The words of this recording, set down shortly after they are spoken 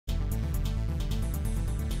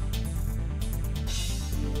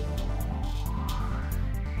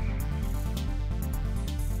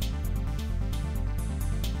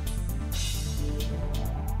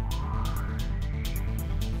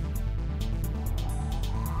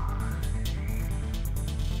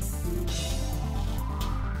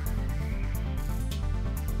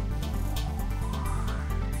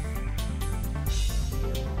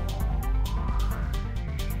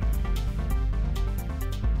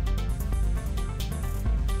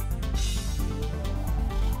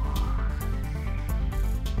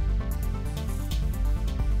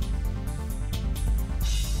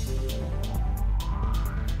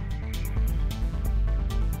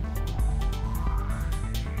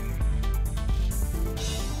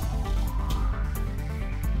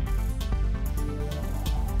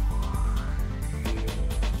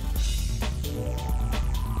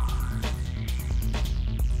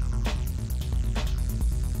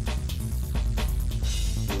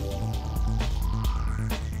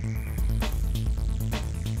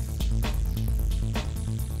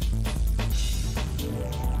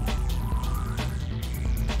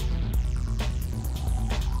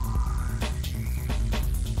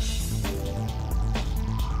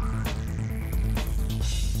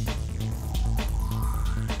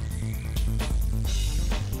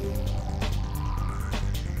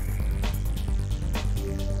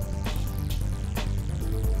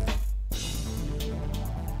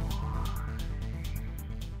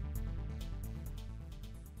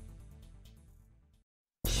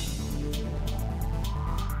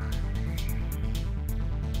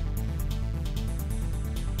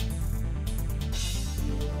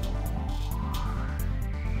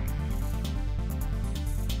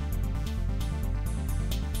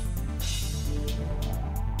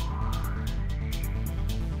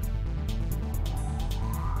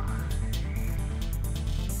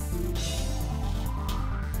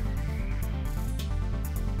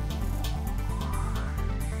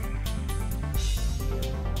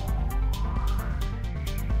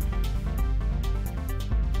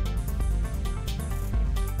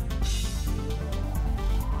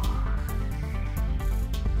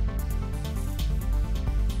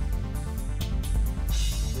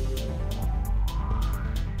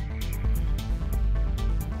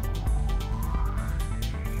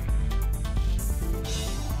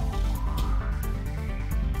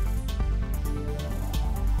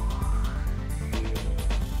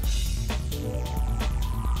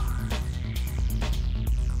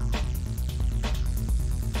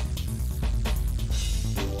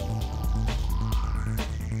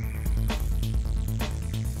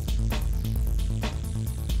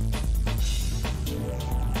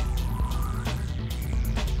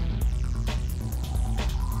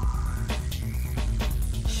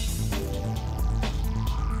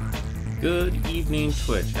Good evening,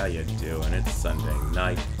 Twitch. How you doing? It's Sunday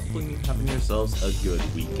night. Hopefully you're having yourselves a good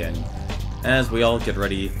weekend as we all get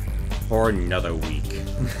ready for another week.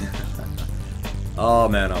 Oh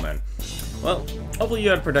man, oh man. Well, hopefully you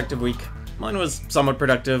had a productive week. Mine was somewhat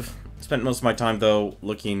productive. Spent most of my time, though,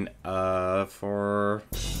 looking for...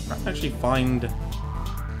 trying to actually find...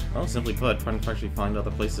 well, simply put, trying to actually find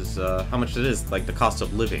other places, how much it is, like the cost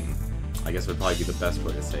of living. I guess would probably be the best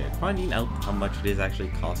way to say it. Finding out how much it is actually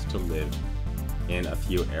cost to live in a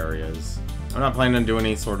few areas. I'm not planning on doing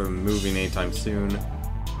any sort of moving anytime soon,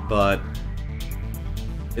 but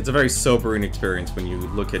it's a very sobering experience when you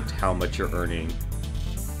look at how much you're earning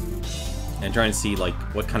and trying to see like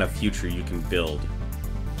what kind of future you can build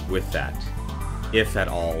with that, if at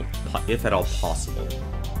all possible.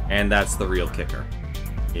 And that's the real kicker,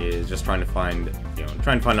 is just trying to find,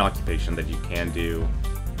 an occupation that you can do,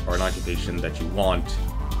 or an occupation that you want,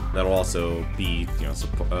 that'll also be,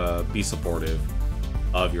 be supportive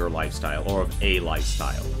of your lifestyle, or of a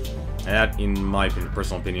lifestyle. And that, in my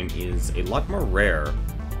personal opinion, is a lot more rare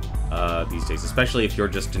these days, especially if you're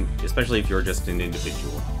just an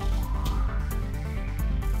individual.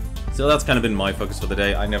 So that's kind of been my focus for the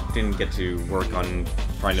day. I didn't get to work on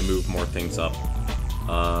trying to move more things up.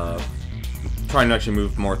 Trying to actually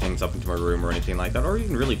move more things up into my room or anything like that, or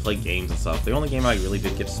even really play games and stuff. The only game I really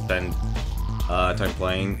did get to spend time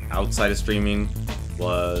playing outside of streaming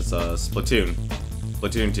was Splatoon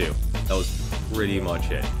 2. That was pretty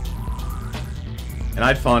much it. And I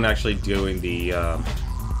had fun actually doing the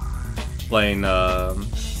playing during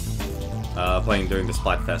the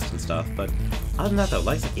Splatfest and stuff. But other than that, though,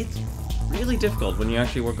 like I said, it's really difficult when you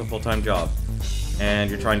actually work a full-time job and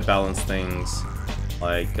you're trying to balance things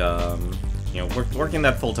like working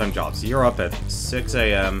that full-time job. So you're up at 6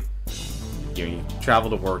 a.m. You travel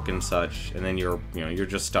to work and such, and then you're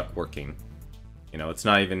just stuck working. It's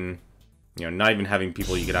not even having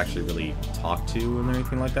people you could actually really talk to and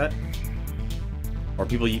anything like that, or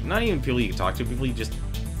not even people you can talk to, people you just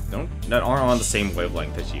that aren't on the same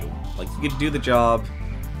wavelength as you. Like, you could do the job,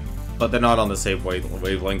 but they're not on the same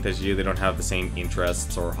wavelength as you. They don't have the same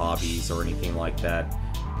interests or hobbies or anything like that.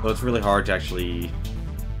 So it's really hard to actually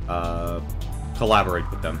collaborate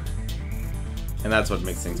with them, and that's what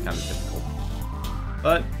makes things kind of difficult.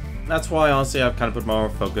 But that's why, honestly, I've kind of put more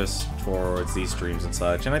focus towards these streams and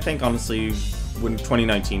such. And I think, honestly, when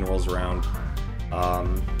 2019 rolls around,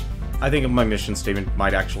 I think my mission statement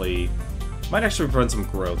might actually represent some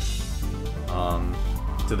growth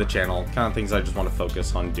to the channel. Kind of things I just want to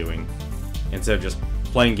focus on doing instead of just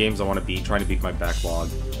playing games. I want to be trying to beat my backlog.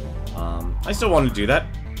 I still want to do that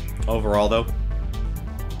overall, though.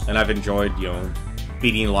 And I've enjoyed,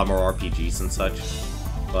 beating a lot more RPGs and such.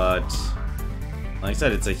 But, like I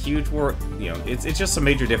said, it's a huge war. It's just a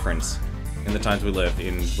major difference in the times we live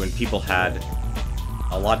in, when people had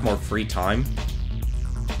a lot more free time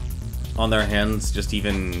on their hands just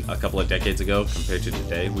even a couple of decades ago compared to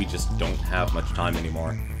today. We just don't have much time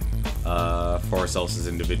anymore for ourselves as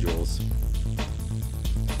individuals.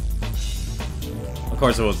 Of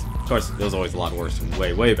course, it was always a lot worse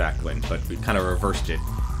way back when, but we kind of reversed it.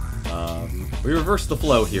 We reversed the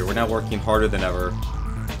flow here. We're now working harder than ever,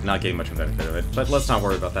 not getting much of a benefit of it. But let's not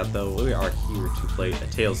worry about that, though. We are here to play a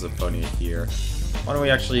Tales of Symphonia here. Why don't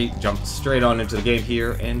we actually jump straight on into the game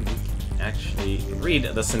here, and we can actually read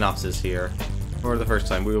the synopsis here. For the first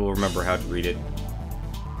time, we will remember how to read it.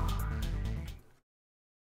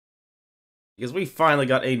 Because we finally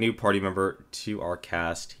got a new party member to our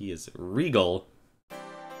cast. He is Regal.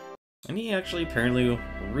 And he actually apparently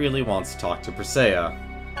really wants to talk to Presea.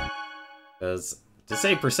 Because, to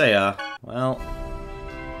save Presea, well,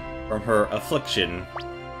 from her affliction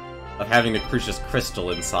of having the Crucius Crystal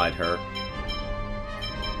inside her,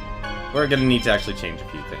 we're gonna need to actually change a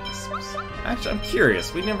few things. Actually, I'm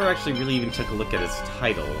curious, we never actually really even took a look at his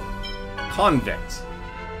title. Convict.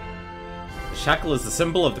 The shackle is the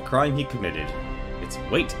symbol of the crime he committed. Its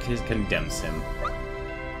weight condemns him.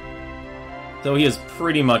 So he is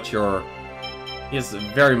pretty much your... he is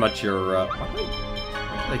very much your,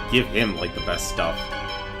 I give him, like, the best stuff.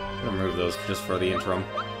 I'm gonna remove those just for the interim.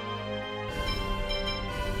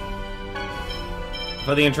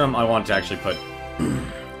 For the interim, I want to actually put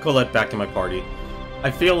Colette back in my party.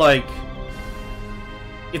 I feel like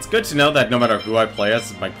it's good to know that no matter who I play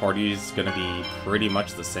as, my party is gonna be pretty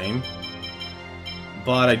much the same.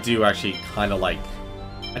 But I do actually kind of like...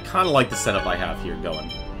 I kind of like the setup I have here going.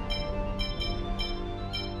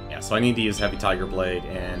 So I need to use Heavy Tiger Blade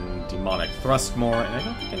and Demonic Thrust more, and I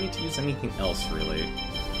don't think I need to use anything else, really.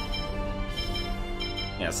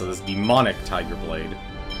 Yeah, so this Demonic Tiger Blade,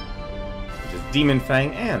 which is Demon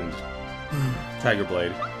Fang and Tiger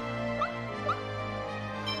Blade.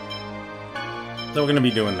 So we're gonna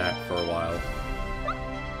be doing that for a while.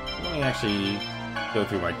 Let me actually go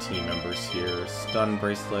through my team members here. Stun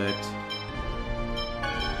bracelet.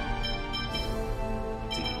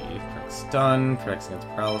 Let's see. Protect stun, protects against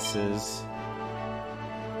paralysis.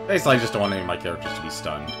 Basically, I just don't want any of my characters to be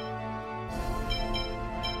stunned.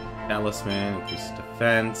 Talisman, increases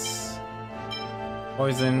defense.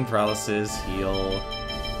 Poison, paralysis, heal.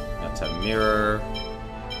 That's a mirror.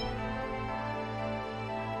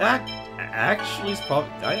 That actually is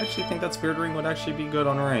probably. I actually think that Spirit Ring would actually be good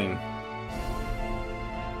on Rain.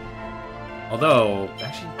 Although,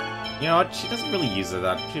 actually, you know what? She doesn't really use it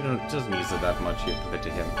that. She doesn't use it that much here compared to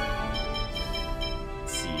him.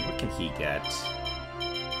 Let's see, what can he get?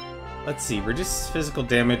 Let's see, reduces physical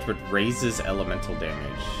damage but raises elemental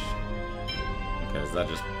damage. Because that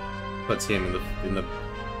just puts him in the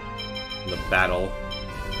battle.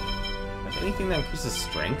 Like anything that increases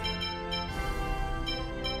strength.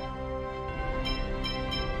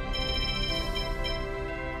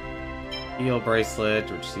 Heal bracelet,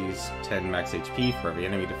 which sees 10 max HP for every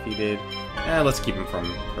enemy defeated. Let's keep him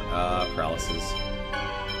from paralysis.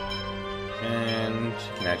 And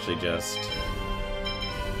you can actually just.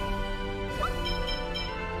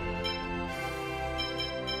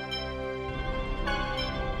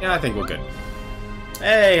 Yeah, I think we're good.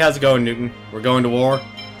 Hey, how's it going, Newton? We're going to war?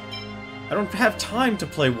 I don't have time to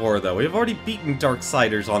play war, though. We've already beaten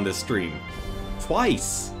Darksiders on this stream.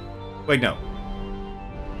 Twice. Wait, no.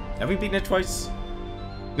 Have we beaten it twice?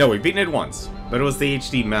 No, we've beaten it once. But it was the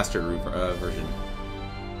HD Master version.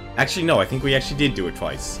 Actually, no, I think we actually did do it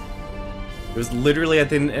twice. It was literally at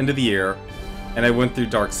the end of the year, and I went through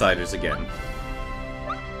Darksiders again.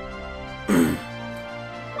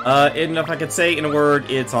 And if I could say in a word,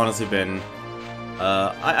 it's honestly been...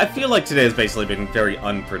 I feel like today has basically been very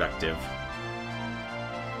unproductive.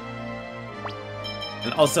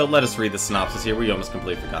 And also, let us read the synopsis here. We almost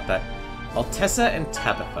completely forgot that. Altessa and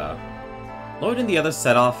Tabitha. Lloyd and the others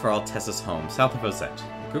set off for Altessa's home, south of Ozette.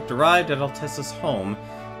 The group arrived at Altessa's home.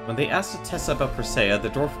 When they asked Altessa about Persea, the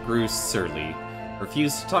dwarf grew surly,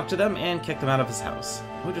 refused to talk to them, and kicked them out of his house.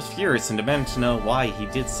 Lloyd was furious and demanded to know why he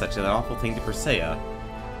did such an awful thing to Persea.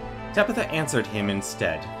 Tabitha answered him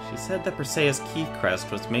instead. She said that Persea's key crest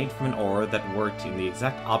was made from an ore that worked in the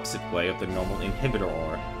exact opposite way of the normal inhibitor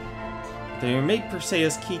ore. If they made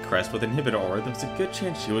Persea's key crest with inhibitor ore, there was a good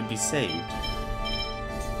chance she would be saved.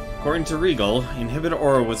 According to Regal, inhibitor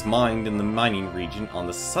ore was mined in the mining region on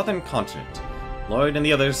the southern continent. Lloyd and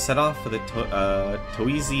the others set off for the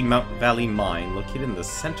Toizi Mountain Valley mine located in the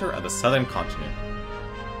center of the southern continent.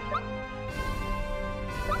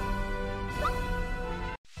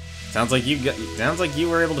 Sounds like you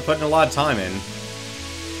were able to put in a lot of time in.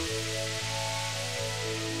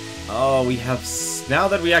 Oh, we have... Now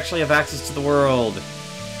that we actually have access to the world.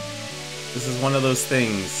 This is one of those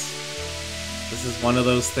things. This is one of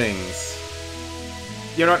those things.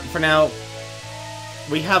 You know what, for now,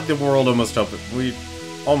 we have the world almost open. We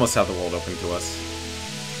almost have the world open to us.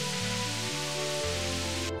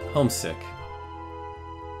 Homesick.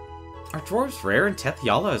 Are dwarves rare in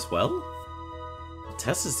Tethyala as well?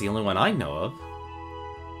 Tessa's the only one I know of.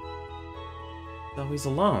 Though he's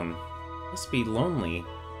alone. Must be lonely.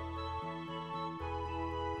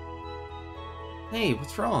 Hey,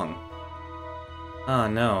 what's wrong? Ah,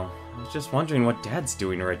 no. I was just wondering what Dad's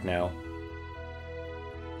doing right now.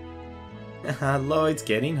 Lloyd's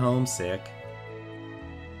getting homesick.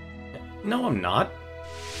 No, I'm not.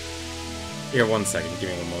 Here, 1 second. Give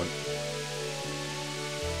me a moment.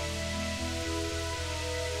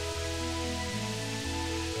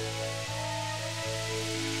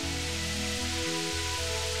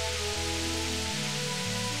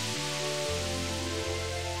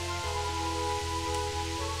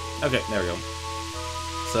 Okay, there we go.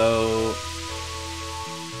 So...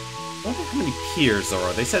 I wonder how many piers there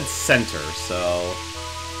are. They said center, so...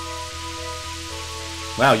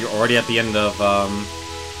 Wow, you're already at the end of,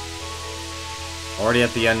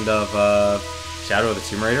 Shadow of the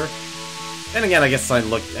Tomb Raider? Then again, I guess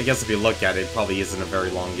if you look at it, it probably isn't a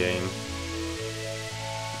very long game.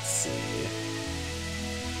 Let's see...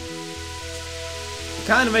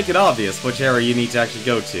 Kind of make it obvious which area you need to actually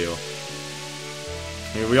go to.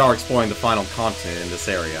 I mean, we are exploring the final continent in this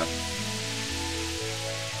area. Let's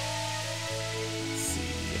see.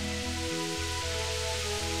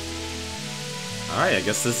 Alright, I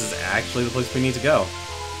guess this is actually the place we need to go.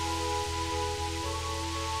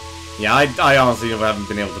 Yeah, I honestly haven't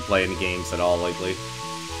been able to play any games at all lately.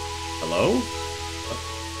 Hello?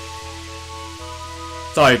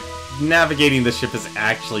 Sorry, navigating the ship is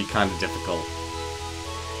actually kind of difficult.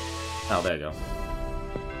 Oh, there you go.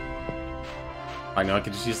 I know I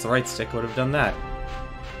could just use the right stick, I would have done that.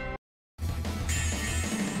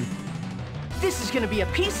 is gonna be a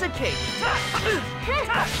piece of cake.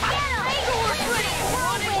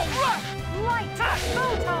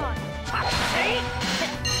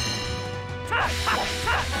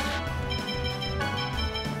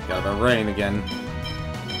 Got the rain again.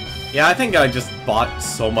 Yeah, I think I just bought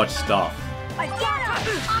so much stuff.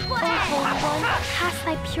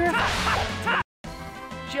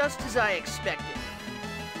 Just as I expected.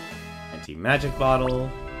 Anti-magic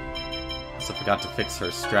bottle. Also forgot to fix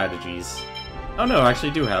her strategies. Oh no, I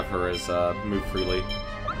actually do have her as move freely.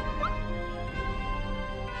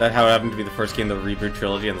 That how it happened to be the first game of the reboot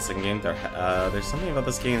trilogy and the second game. There's something about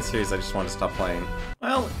this game series I just want to stop playing.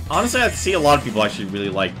 Well, honestly, I see a lot of people actually really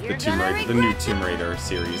like the new Tomb Raider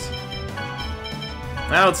series.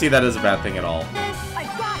 I don't see that as a bad thing at all. I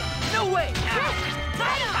got it. No way.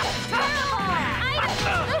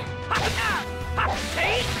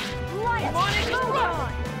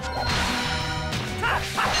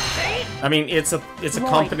 I mean, it's a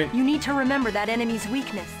competent. You need to remember that enemy's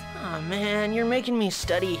weakness. Oh man, you're making me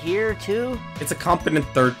study here too. It's a competent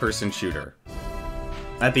third-person shooter.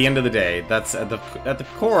 At the end of the day, that's at the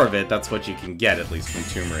core of it. That's what you can get, at least from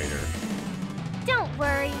Tomb Raider. Don't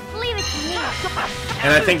worry, leave it to me.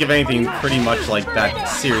 And I think if anything, pretty much like that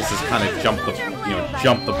series has kind of jumped the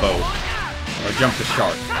boat or jumped the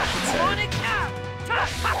shark, I should say.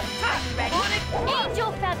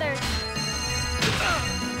 Angel feathers.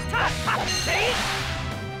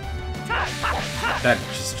 That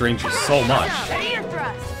just drains you so much.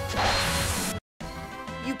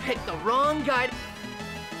 You picked the wrong guy.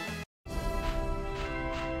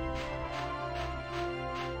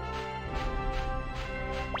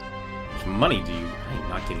 How much money do you... I'm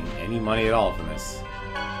not getting any money at all from this.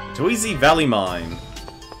 Tweezy Valley Mine.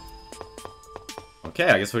 Okay,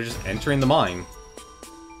 I guess we're just entering the mine.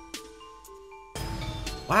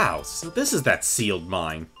 Wow, so this is that sealed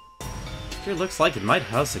mine. Sure looks like it might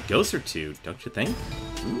house a ghost or two, don't you think?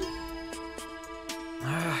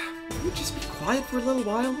 Will you just be quiet for a little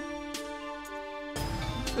while?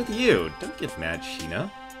 What's with you? Don't get mad, Sheena.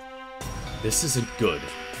 This isn't good.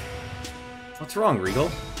 What's wrong, Regal?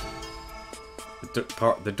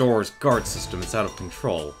 The door's guard system is out of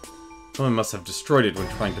control. Someone must have destroyed it when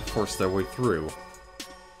trying to force their way through.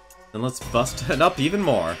 Then let's bust it up even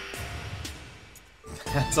more.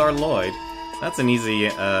 That's our Lloyd. That's an easy,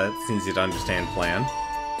 it's easy to understand plan.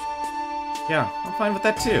 Yeah, I'm fine with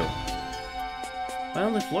that too.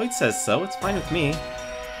 Well, if Lloyd says so, it's fine with me.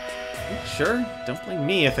 Sure, don't blame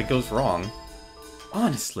me if it goes wrong.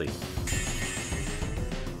 Honestly.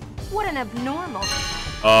 What an abnormal...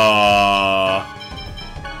 So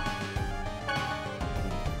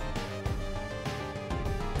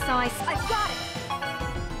I got it!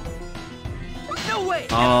 No way!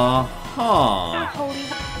 Holy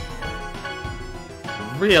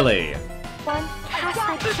Really? one, cast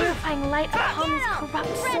thy purifying light upon this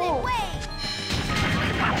corrupt soul.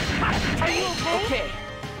 Are you okay?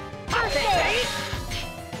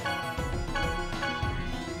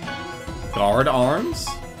 Guard arms?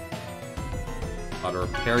 Auto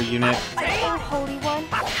repair unit. Oh, Holy One,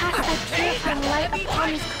 cast thy purifying light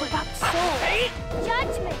upon this corrupt soul.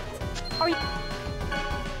 Judgment. Are you...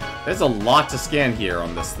 There's a lot to scan here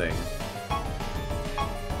on this thing.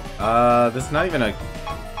 There's not even a...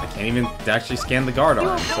 I can't even actually scan the guard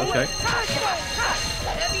arms. Okay.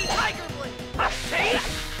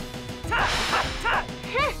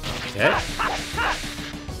 Okay.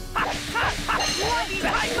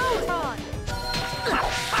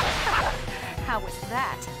 How was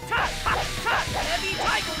that?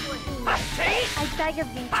 I beg of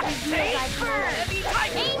thee to reveal thy glory.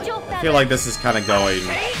 Angel I feathers. feel like this is kind of going...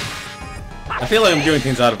 I feel like I'm doing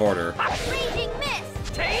things out of order. Raging mist.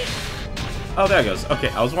 Oh, there it goes. Okay,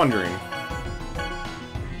 I was wondering.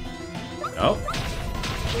 Oh.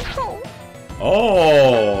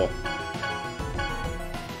 Oh!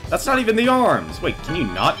 That's not even the arms! Wait, can you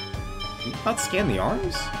not scan the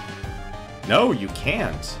arms? No, you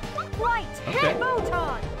can't. Right, Okay.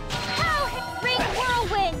 Photon! Ring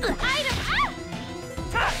whirlwind. Item out.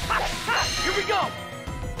 Here we go!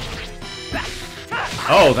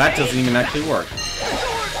 Oh, that doesn't even actually work.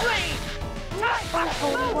 Oh,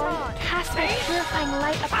 Holy One, cast thy purifying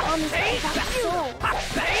light upon this corrupt soul.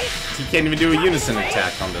 You can't even do a unison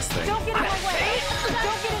attack on this thing. Don't get in my way!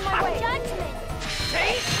 Don't get in my way! Judgment.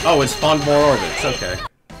 Oh, it spawned more orbits. Okay.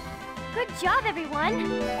 Good job, everyone.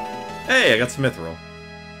 Hey, I got some mithril.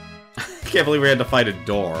 Can't believe we had to fight a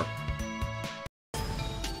door.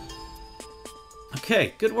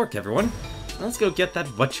 Okay, good work, everyone. Let's go get that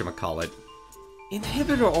whatchamacallit.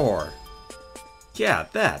 Inhibitor ore. Yeah,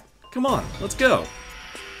 that. Come on, let's go.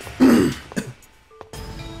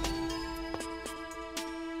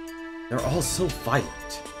 They're all so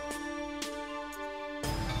violent.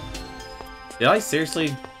 Did I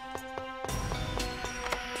seriously?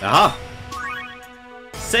 Aha!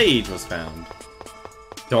 Sage was found.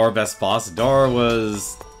 Door best boss. Door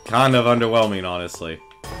was kind of underwhelming, honestly.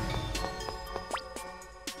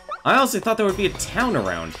 I honestly thought there would be a town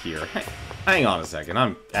around here. Hang on a second,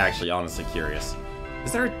 I'm actually honestly curious.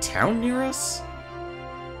 Is there a town near us?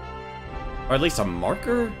 Or at least a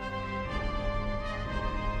marker?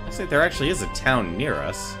 Looks like there actually is a town near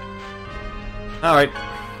us. Alright,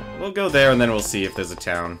 we'll go there and then we'll see if there's a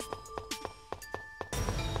town.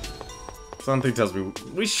 Something tells me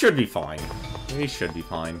we should be fine. We should be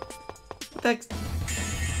fine. What the heck?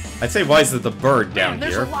 I'd say why is there the bird down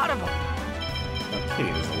there's here? There's a lot of them. No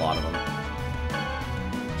kidding, there's a lot of them.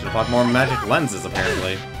 Should've bought more magic lenses,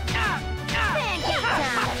 apparently.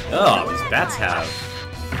 Oh, these bats have.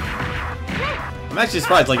 I'm actually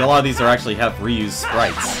surprised, like, a lot of these actually have reused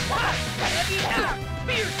sprites.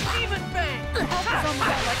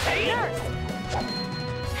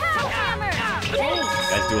 You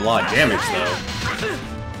guys do a lot of damage, though.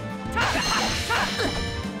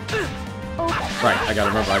 Right, I gotta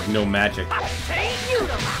remember I have no magic.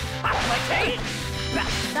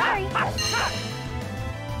 Sorry.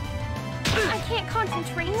 I can't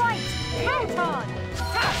concentrate. Right. Proton.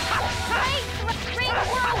 Ring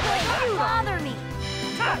whirlwind. Bother me.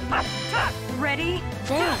 Ready?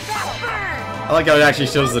 I like how it actually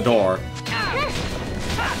shows the door.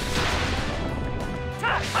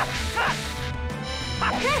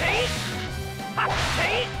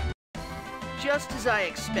 Just as I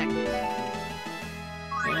expected.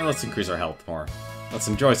 Yeah, let's increase our health more. Let's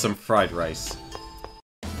enjoy some fried rice.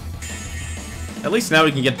 At least now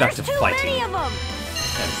we can get back to fighting. Many of them.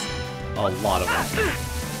 That's a lot of them.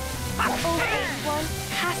 One,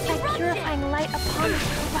 cast thy purifying light upon this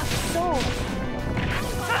corrupt soul.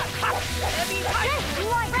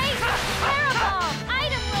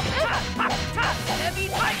 Item will heavy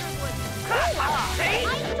tiger wood.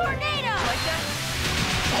 Ice tornado.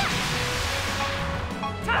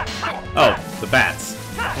 Oh, the bats.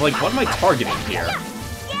 I'm like, what am I targeting here?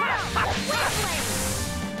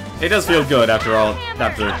 It does feel good after all,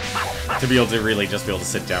 to be able to really just be able to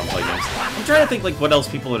sit down and play games. I'm trying to think like what else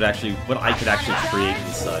people would actually, what I could actually create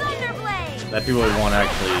and such. That people would want to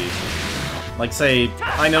actually, like say,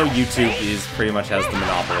 I know YouTube is pretty much has the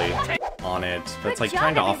monopoly on it, but it's like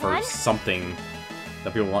trying to offer something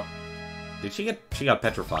that people want. Did she got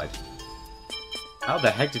petrified. How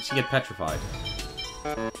the heck did she get petrified?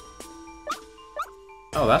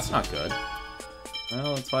 Oh, that's not good.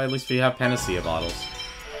 Well, that's why at least we have Panacea bottles.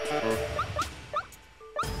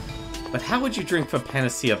 But how would you drink from a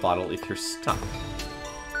Panacea bottle if you're stuck?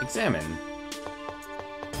 Examine.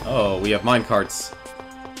 Oh, we have minecarts.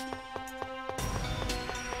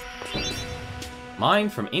 Mine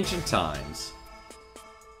from ancient times.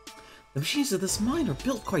 The machines of this mine are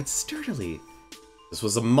built quite sturdily. This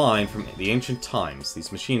was a mine from the ancient times.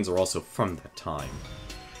 These machines are also from that time.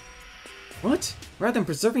 What? Rather than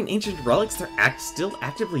preserving ancient relics, they're still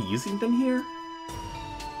actively using them here?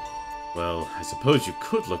 Well, I suppose you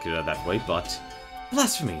could look at it that way, but...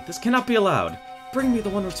 Blasphemy! This cannot be allowed! Bring me the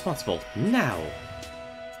one responsible, now!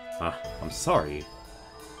 I'm sorry.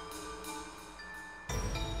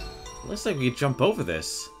 Looks like we could jump over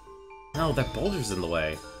this. No, that boulder's in the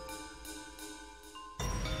way.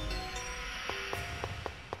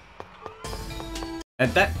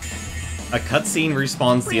 And that... A cutscene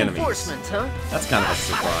respawns the enemies. Reinforcements, huh? That's kind of a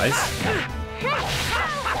surprise.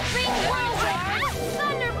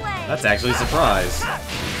 That's actually a surprise.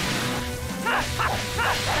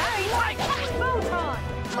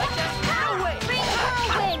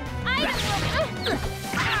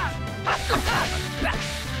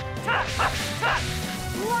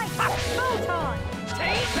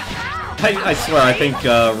 I swear, I think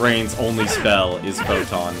Rain's only spell is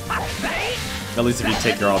Photon. At least if you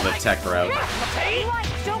take her on the tech route.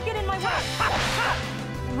 Don't get in my way.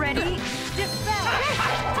 Ready? Dispel.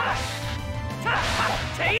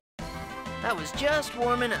 I was just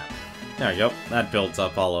warming up. There you go. That builds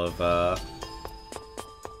up all of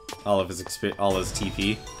his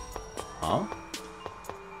TP. Huh?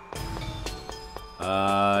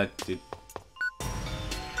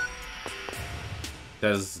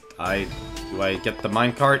 Do I get the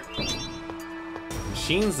minecart?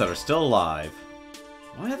 Machines that are still alive.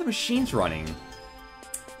 Why are the machines running?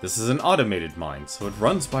 This is an automated mine, so it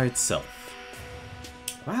runs by itself.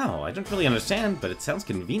 Wow, I don't really understand, but it sounds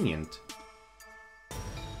convenient.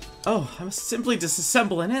 Oh, I must simply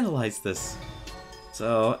disassemble and analyze this.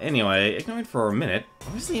 So, anyway, ignoring for a minute,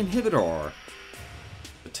 where's the inhibitor ore?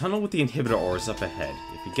 The tunnel with the inhibitor ore is up ahead.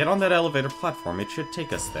 If you get on that elevator platform, it should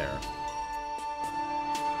take us there.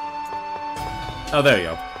 Oh, there you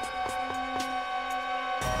go.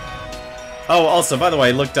 Oh, also, by the way,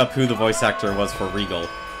 I looked up who the voice actor was for Regal.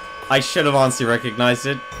 I should have honestly recognized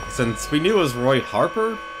it, since we knew it was Roy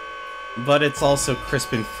Harper, but it's also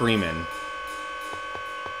Crispin Freeman.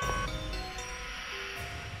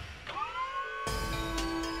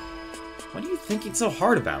 What are you thinking so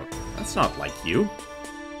hard about? That's not like you.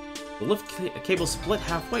 The lift cable split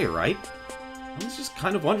halfway, right? I was just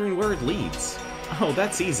kind of wondering where it leads. Oh,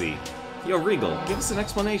 that's easy. Yo, Regal, give us an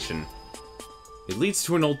explanation. It leads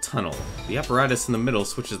to an old tunnel. The apparatus in the middle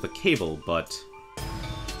switches the cable, but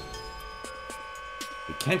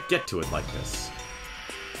we can't get to it like this.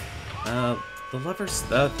 The lever's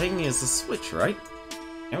thing is a switch, right?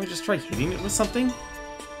 Can't we just try hitting it with something?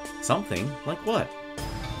 Something? Like what?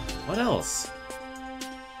 What else?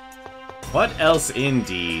 What else,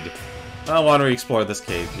 indeed? Well, why don't we explore this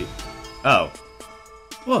cave? Oh.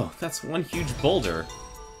 Whoa, that's one huge boulder.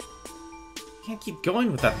 Can't keep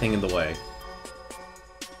going with that thing in the way.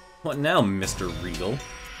 What now, Mr. Regal?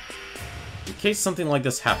 In case something like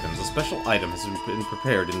this happens, a special item has been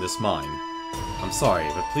prepared in this mine. I'm sorry,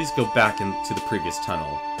 but please go back into the previous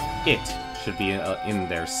tunnel. It should be in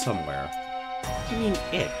there somewhere. What do you mean,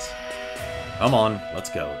 it? Come on,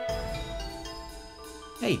 let's go.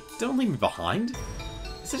 Hey, don't leave me behind.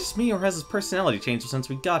 Is it just me, or has his personality changed since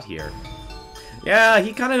we got here? Yeah,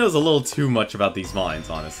 he kind of knows a little too much about these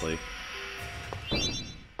mines, honestly.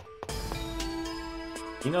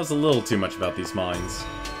 He knows a little too much about these mines.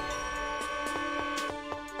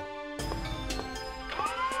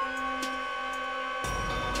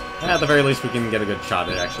 At the very least, we can get a good shot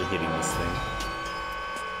at actually hitting this thing.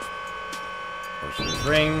 Push this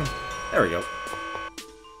ring. There we go.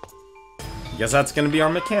 Guess that's gonna be our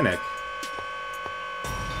mechanic.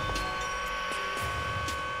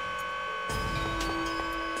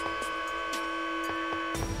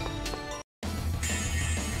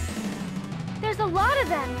 There's a lot of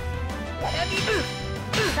them.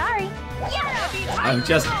 Sorry. I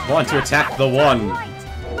just want to attack the one. Light.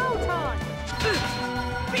 Photon.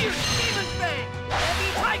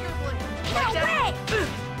 No way!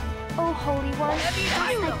 Oh, Holy One,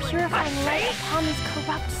 cast thy purifying light upon these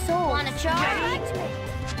corrupt souls. Wanna charge?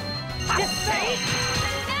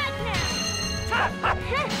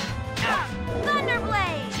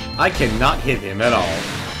 Thunderblade! I cannot hit him at all.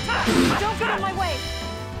 Don't get in my way!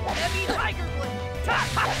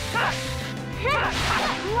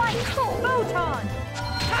 Light! Photon!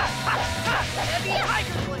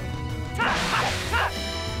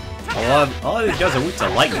 A lot of these guys are weak to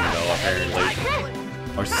lightning, though, apparently.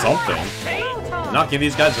 Or something. Photon! Knocking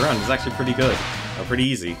these guys around is actually pretty good. Or pretty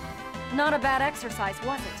easy. Not a bad exercise,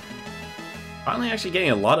 was it? Finally actually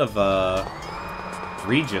getting a lot of,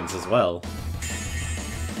 regions as well.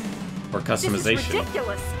 For customization.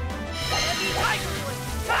 Ridiculous!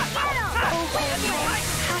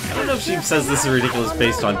 I don't know if she says this is ridiculous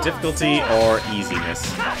based on difficulty or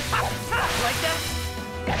easiness.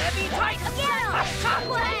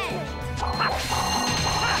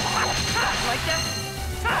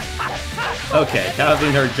 Okay,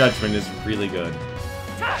 having her judgment is really good.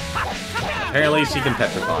 Apparently she can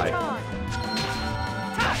petrify.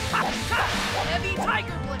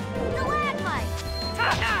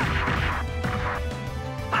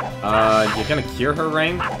 You gonna cure her,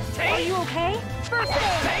 Rain? Are you okay? First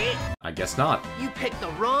aid! I guess not. You picked the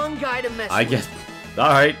wrong guy to mess I with. guess...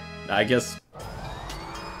 Alright, I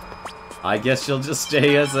guess she'll just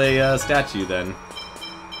stay as a statue then.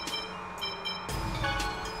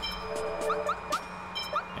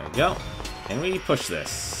 There we go. Can we push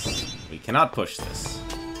this? We cannot push this.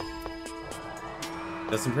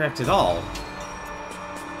 Doesn't react at all.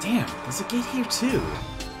 Damn, there's a gate here too.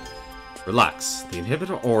 Relax, the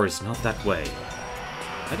inhibitor ore is not that way.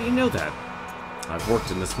 How do you know that? I've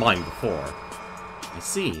worked in this mine before. I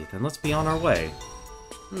see, then let's be on our way.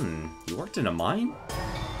 You worked in a mine?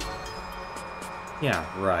 Yeah,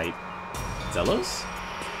 right. Zelos?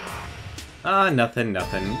 Nothing.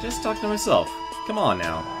 Just talking to myself. Come on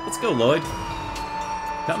now. Let's go, Lloyd.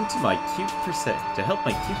 Come to my cute Persea to help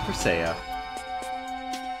my cute Persea.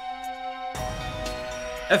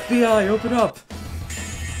 FBI, open up!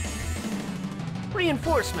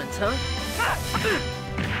 Reinforcements, huh?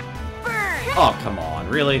 Oh, come on,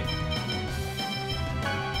 really?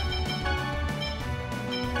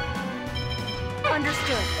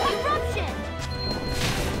 Understood. Eruption!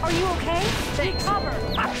 Are you okay? Take cover!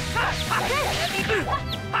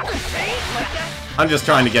 I'm just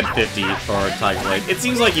trying to get 50 for Tiger Blade. It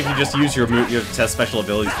seems like if you just use your test special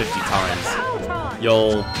abilities 50 times, Photon!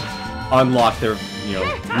 you'll unlock their, you know,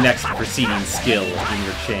 next preceding skill in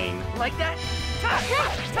your chain. Like that?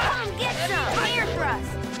 Come get some! Air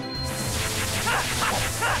thrust!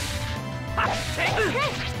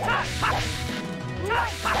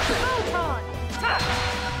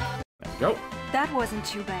 There we go. That wasn't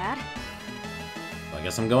too bad. Well, I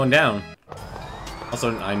guess I'm going down.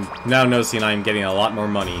 Also, I'm now noticing I'm getting a lot more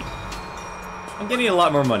money. I'm getting a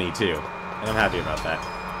lot more money, too. And I'm happy about that.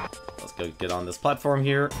 Let's go get on this platform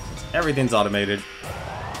here, since everything's automated.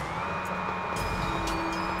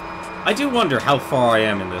 I do wonder how far I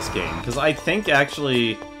am in this game, because I think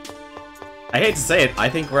actually... I hate to say it, I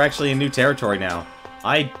think we're actually in new territory now.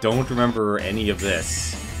 I don't remember any of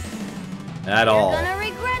this. At all.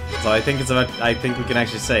 So I think it's about... I think we can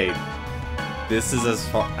actually say... This is as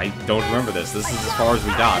far... I don't remember this. This is as far as we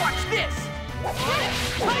got. Watch this!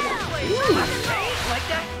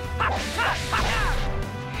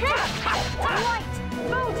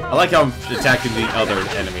 I like how I'm attacking the other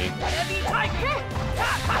enemy.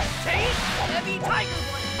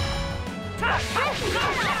 I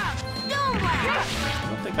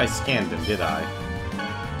don't think I scanned him, did I?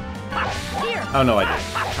 Oh no, I didn't.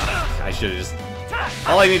 I should have just...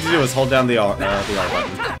 All I need to do is hold down the R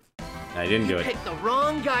button. I didn't do it. Picked the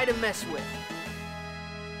wrong guy to mess with.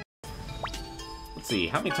 Let's see,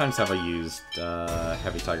 how many times have I used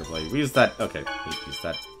Heavy Tiger Blade? We used that... Okay, we used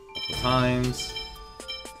that multiple times.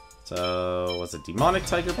 So, was it Demonic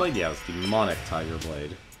Tiger Blade? Yeah, it was Demonic Tiger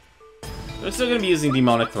Blade. I'm still going to be using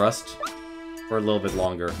Demonic Thrust for a little bit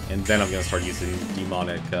longer, and then I'm going to start using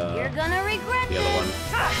Demonic, You're gonna regret the other one.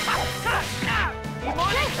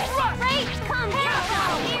 Great! Come here,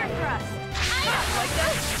 come! Air thrust!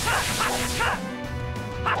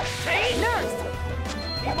 Nurse!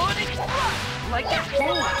 Demonic thrust! Like that!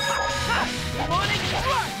 Demonic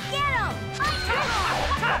thrust! Get him!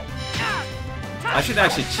 I should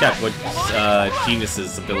actually check what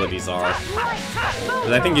Genus's abilities are.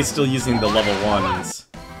 Because I think he's still using the level 1s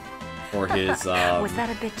for his, Was that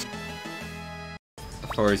a bit...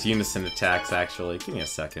 for his unison attacks, actually. Give me a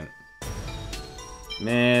second.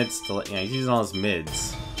 Mids, yeah, he's using all his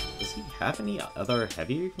mids. Does he have any other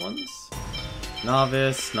heavy ones?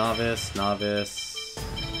 Novice, Novice, Novice...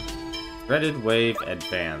 Dreaded Wave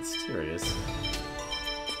Advanced. Here it is.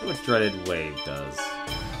 Let's see what Dreaded Wave does.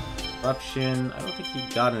 Corruption. I don't think he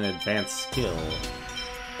got an advanced skill.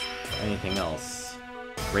 Or anything else.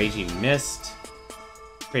 Raging Mist.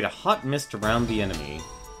 Create a hot mist around the enemy.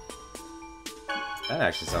 That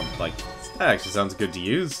actually sounds good to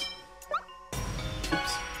use.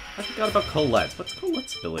 Oops. I forgot about Colette's. What's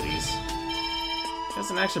Colette's abilities? He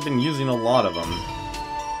hasn't actually been using a lot of them.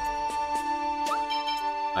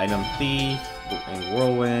 Item Thief, Ring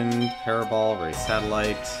Whirlwind, Paraball, Ray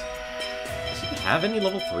Satellite. Does he have any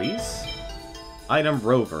level 3s? Item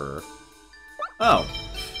Rover. Oh.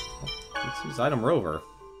 Let's use Item Rover.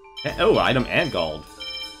 Oh, Item Angald.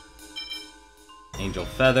 Angel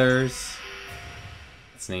Feathers.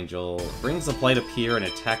 It's an angel. Brings the plate up here and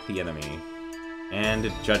attack the enemy. And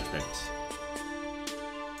Judgment.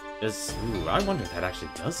 Ooh, I wonder if that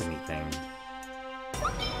actually does anything.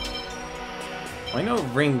 I know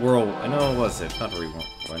Ring Whirlwind. I know, what was it? Not Ring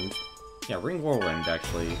Whirlwind. Yeah, Ring Whirlwind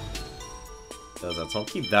actually does that. So I'll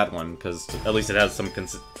keep that one, because at least it has some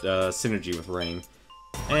synergy with Rain.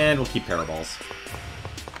 And we'll keep Paraballs.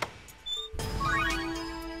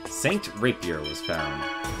 Saint Rapier was found.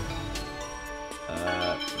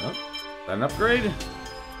 Oh, is that an upgrade?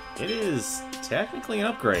 It is technically an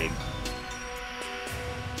upgrade.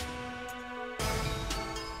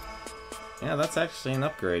 Yeah, that's actually an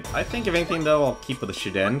upgrade. I think if anything though, I'll keep with the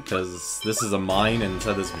Shiden, because this is a mine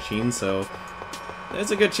inside this machine, so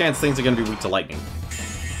there's a good chance things are going to be weak to lightning.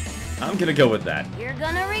 I'm going to go with that. You're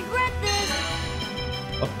gonna regret this!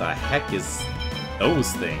 What the heck is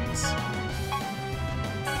those things?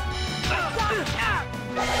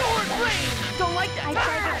 Don't like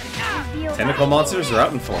that! Tentacle monsters are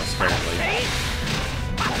out in force, apparently.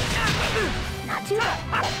 Not too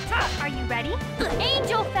bad. Are you ready?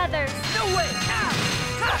 Angel feathers! No way!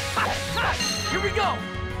 Here we go!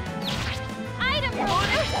 Item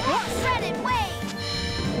roller! Shredded wave!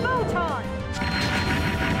 Photon!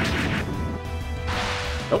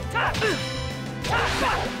 Nope.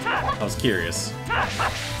 I was curious.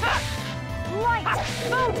 Light!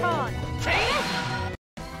 Photon!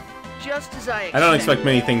 Just as I I don't expect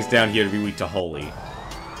many things down here to be weak to Holy.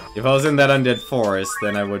 If I was in that undead forest,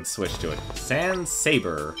 then I would switch to it. Sand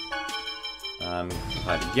Saber. If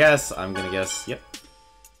I had to guess, I'm gonna guess, yep.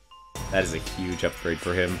 That is a huge upgrade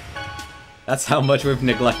for him. That's how much we've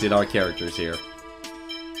neglected our characters here.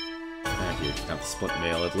 If you count the split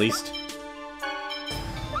mail, at least.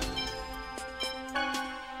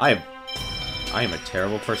 I am a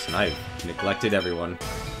terrible person. I've neglected everyone.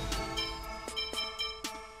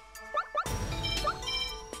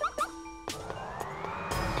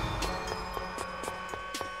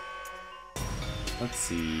 Let's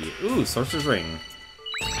see. Ooh, Sorcerer's Ring.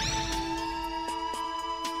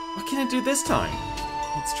 What can it do this time?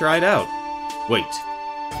 Let's try it out. Wait.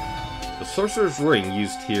 The Sorcerer's Ring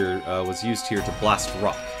was used here to blast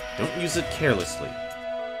rock. Don't use it carelessly.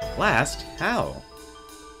 Blast? How?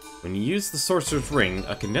 When you use the Sorcerer's Ring,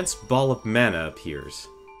 a condensed ball of mana appears.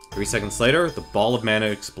 3 seconds later, the ball of mana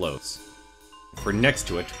explodes. If we're next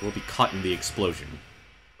to it, we'll be caught in the explosion.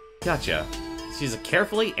 Gotcha. Let's use it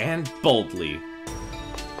carefully and boldly.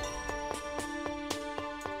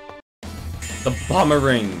 The Bomber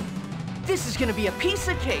Ring! This is gonna be a piece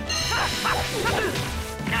of cake. Are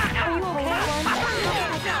you okay, one?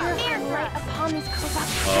 Light upon this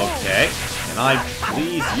corrupt soul. Okay. Can I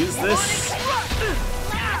please use this?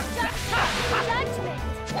 Judgment.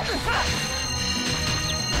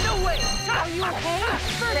 No way! Are you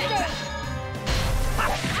okay?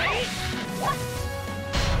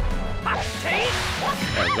 First aid.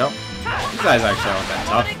 There we go. You guys actually aren't that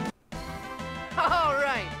tough.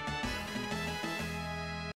 Alright.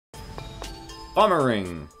 Bomber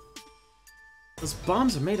Ring! Those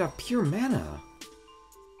bombs are made of pure mana.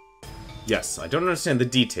 Yes, I don't understand the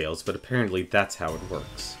details, but apparently that's how it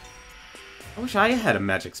works. I wish I had a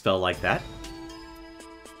magic spell like that.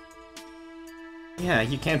 Yeah,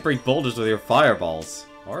 you can't break boulders with your fireballs.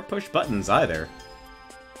 Or push buttons, either.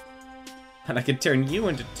 And I could turn you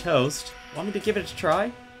into toast. Want me to give it a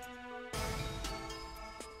try?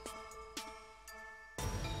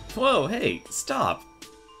 Whoa, hey, stop!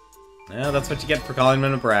 Yeah, that's what you get for calling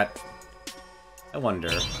him a brat. I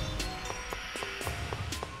wonder...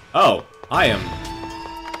 Oh, I am...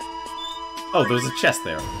 Oh, there's a chest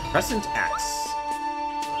there. Crescent Axe.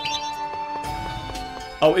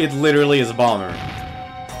 Oh, it literally is a bomber.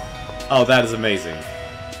 Oh, that is amazing.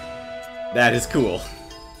 That is cool.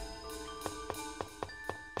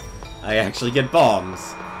 I actually get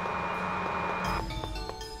bombs.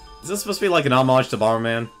 Is this supposed to be like an homage to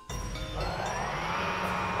Bomberman?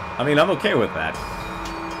 I mean, I'm okay with that.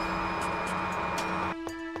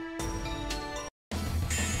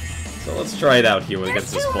 So let's try it out here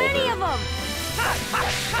against this boulder.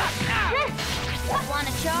 Want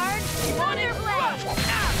to charge? Wonder blade.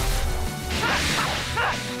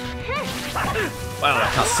 Wow,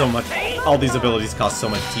 that costs so much. All these abilities cost so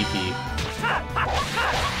much TP.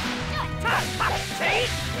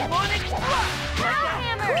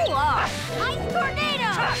 Hammer. Cool off. Ice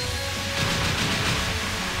tornado.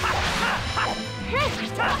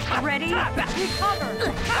 Ready?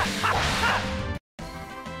 Recover.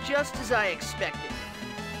 Just as I expected.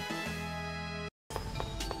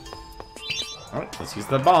 Alright, let's use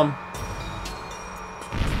that bomb.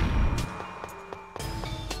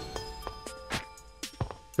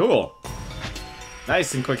 Cool.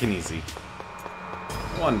 Nice and quick and easy.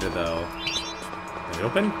 Wonder though. Can we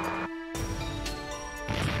open?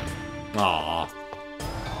 Aww.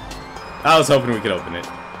 I was hoping we could open it.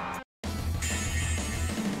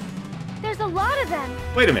 There's a lot of them.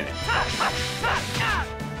 Wait a minute.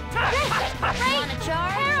 Want to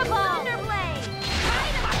charge? Terrible.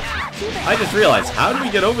 I just realized, how do we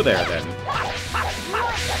get over there then?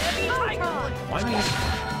 Why am I using...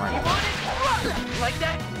 Like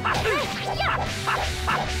that?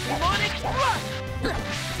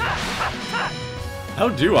 How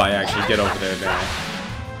do I actually get over there now?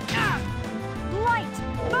 Light.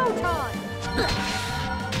 Photon.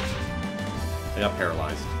 I got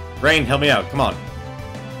paralyzed. Rain, help me out. Come on.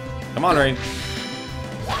 Come on, Rain.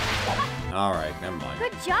 Alright, never mind.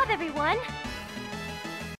 Good job, everyone.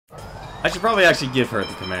 I should probably actually give her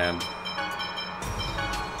the command.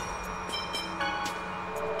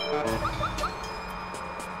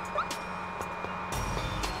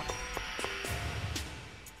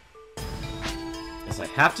 Guess I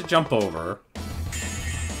have to jump over.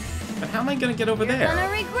 But how am I gonna get over there?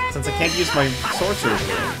 Since I can't use my sorcerer's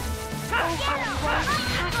ring.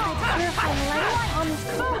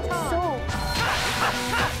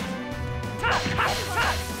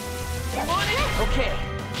 Okay.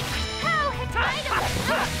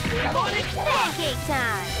 Pancake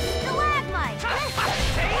time! Stalagmite!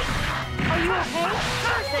 Are you okay?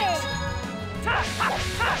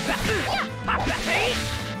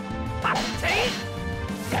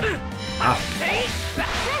 Perfect!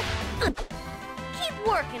 Keep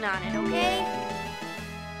working on it, okay?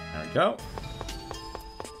 There we go.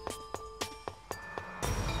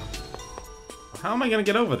 How am I gonna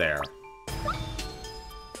get over there?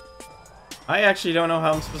 I actually don't know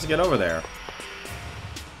how I'm supposed to get over there.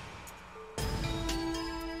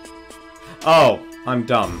 Oh, I'm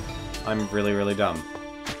dumb. I'm really, really dumb.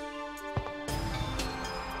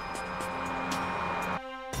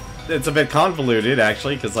 It's a bit convoluted,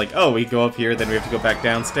 actually, because, like, oh, we go up here, then we have to go back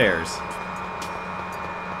downstairs.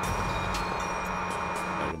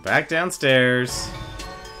 Go back downstairs.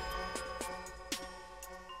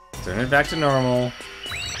 Turn it back to normal.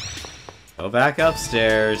 Go back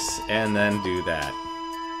upstairs, and then do that.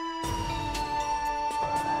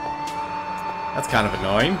 That's kind of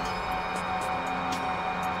annoying.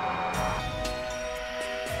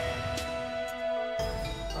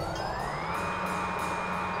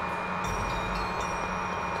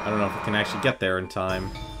 I don't know if we can actually get there in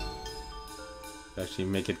time. Actually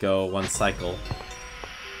make it go one cycle.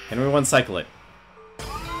 Can we one cycle it?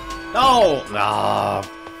 No! Ah.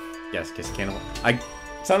 Yes, cannibal.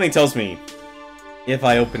 Something tells me if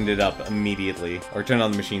I opened it up immediately, or turned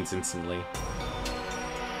on the machines instantly.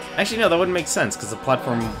 Actually, no, that wouldn't make sense, because the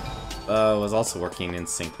platform was also working in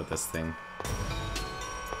sync with this thing.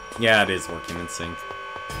 Yeah, it is working in sync.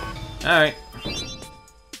 Alright.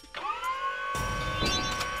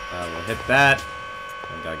 We'll hit that.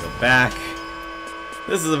 I gotta go back.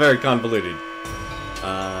 This is a very convoluted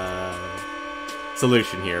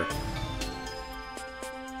solution here.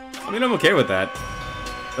 I mean, I'm okay with that.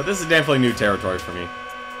 But this is definitely new territory for me.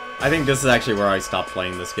 I think this is actually where I stopped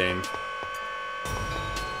playing this game.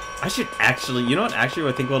 I should actually... You know what actually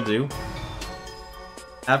I think we'll do?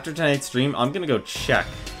 After tonight's stream, I'm gonna go check.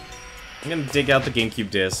 I'm gonna dig out the GameCube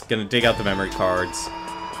disc, gonna dig out the memory cards,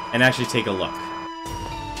 and actually take a look.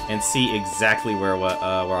 And see exactly where I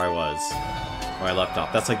was. Where I left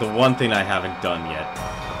off. That's like the one thing I haven't done yet.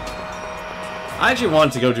 I actually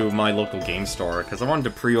wanted to go to my local game store, because I wanted to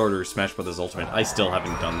pre-order Smash Bros. Ultimate. I still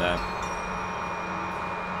haven't done that.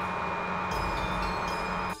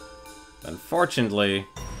 Unfortunately,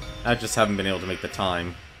 I just haven't been able to make the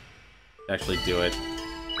time to actually do it.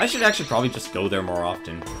 I should actually probably just go there more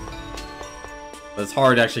often. But it's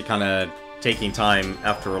hard actually kind of taking time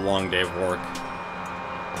after a long day of work.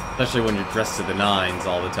 Especially when you're dressed to the nines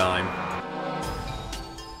all the time.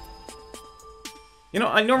 You know,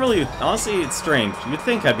 I normally... Honestly, it's strange. You'd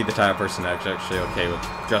think I'd be the type of person that's actually okay with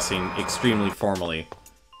dressing extremely formally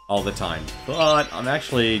all the time. But I'm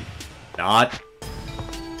actually not.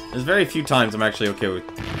 There's very few times I'm actually okay with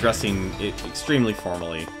dressing extremely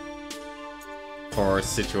formally for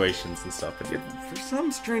situations and stuff. But for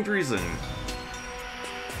some strange reason...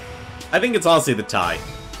 I think it's honestly the tie.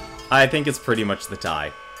 I think it's pretty much the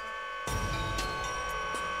tie.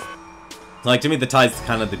 Like, to me, the tie's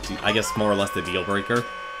kind of the, I guess, more or less the deal breaker.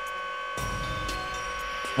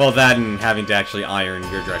 Well, that and having to actually iron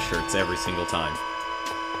your dress shirts every single time.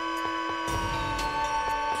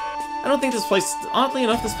 I don't think this place, oddly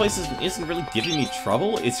enough, this place isn't really giving me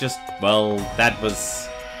trouble. It's just, well, that was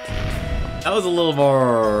a little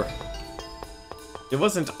more... It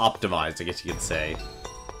wasn't optimized, I guess you could say.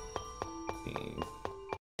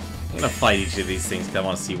 I'm gonna fight each of these things because I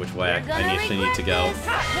want to see which way I initially need to go.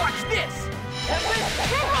 Watch this!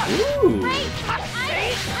 Ooh! Didn't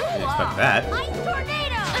expect that. Ice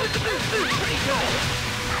tornado!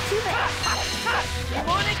 You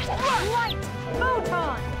want it? Light!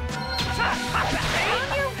 Photon!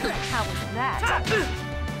 How was that?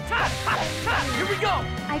 Here we go!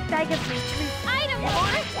 I beg of you to Item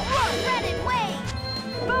launch! Shredded wave!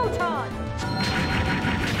 Photon!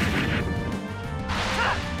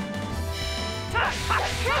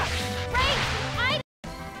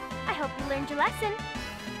 I hope you learned your lesson.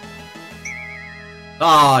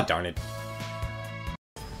 Ah, darn it.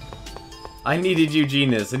 I needed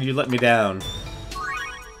Eugenius, and you let me down.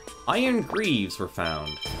 Iron Greaves were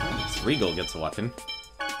found. This Regal gets a weapon.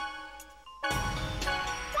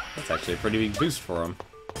 That's actually a pretty big boost for him.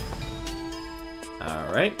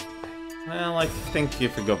 Alright. Well, I think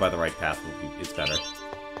if we go by the right path, it's better.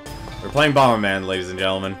 We're playing Bomberman, ladies and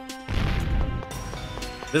gentlemen.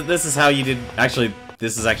 This is how you did... Actually,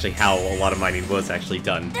 this is actually how a lot of mining was actually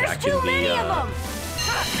done back in the,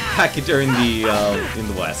 back during the, in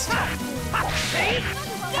the West.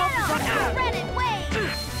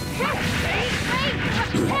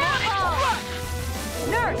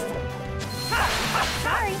 Nurse!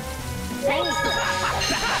 Sorry.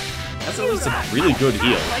 That's at least a really good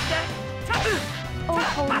heal. Oh,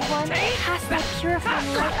 Holy One, cast thy purifying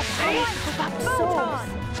light upon these corrupt souls.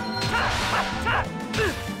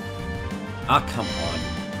 Ah, come on.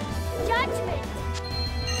 Judgment!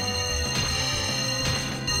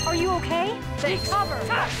 Are you okay? Thanks. Cover.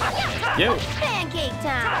 Yo. Pancake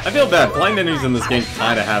time! I feel bad. Blind enemies in this game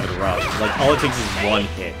kind of have it rough. Like, all it takes is one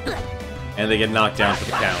hit, and they get knocked down for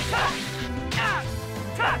the count.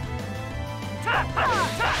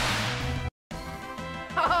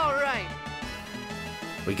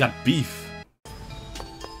 We got beef.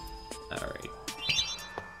 Alright.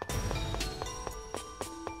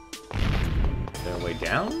 Is there a way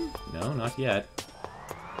down? No, not yet.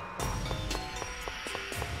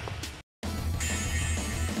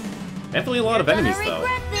 Definitely a lot of enemies, though.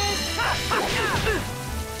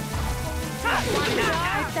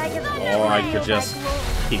 Or I could just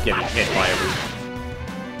keep getting hit by every...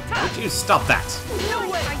 Would you stop that? No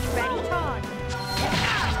way! Are you ready?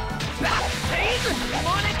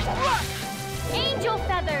 Angel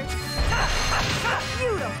feathers!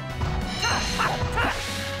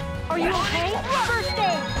 Are you okay? First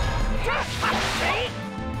aid!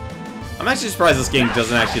 I'm actually surprised this game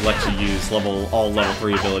doesn't actually let you use all level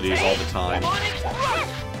 3 abilities all the time.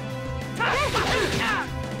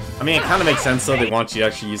 I mean, it kind of makes sense, though. They want you to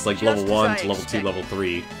actually use, like, level 1 to level 2, level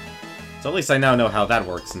 3. So at least I now know how that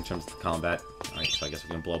works in terms of the combat. Alright, so I guess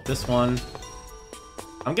we can blow up this one.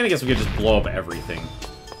 I'm gonna guess we could just blow up everything.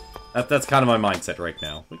 That's kind of my mindset right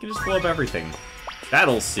now. We can just blow up everything.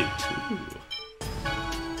 Battle suit. Ooh.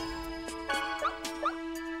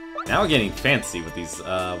 Now we're getting fancy with these,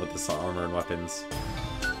 with this armor and weapons.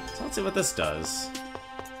 So let's see what this does.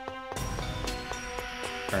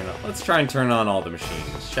 Let's try and turn on all the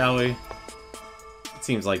machines, shall we? That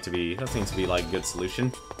seems like a good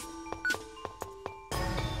solution.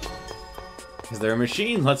 Is there a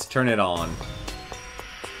machine? Let's turn it on.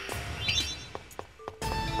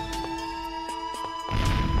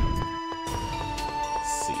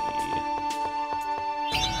 Let's see.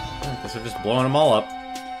 I guess we're just blowing them all up.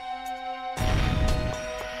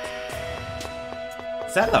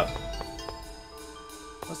 Is that a...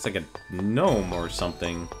 Looks like a gnome or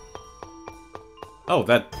something. Oh,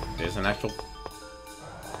 that is an actual...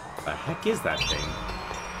 The heck is that thing?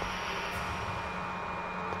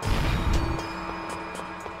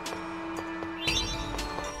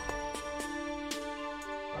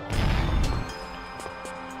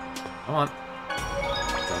 Come on.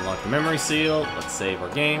 Let's unlock the memory seal. Let's save our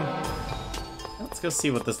game. Let's go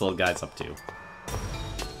see what this little guy's up to.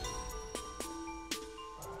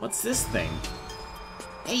 What's this thing?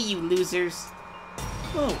 Hey, you losers.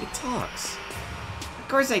 Whoa, it talks. Of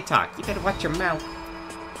course I talk. You better watch your mouth.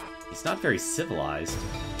 He's not very civilized.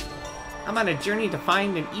 I'm on a journey to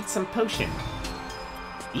find and eat some potion.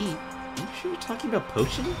 Eat? Are you sure you're talking about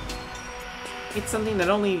potion? It's something that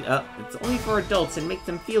it's only for adults and make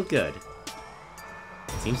them feel good.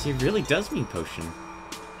 Seems he really does mean potion.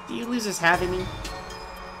 Do you losers have any?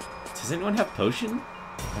 Does anyone have potion?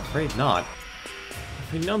 I'm afraid not.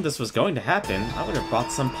 If we'd known this was going to happen, I would have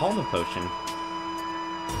brought some Palma potion.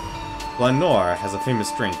 Flanor has a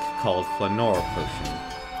famous drink called Flanor potion.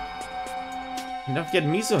 And don't forget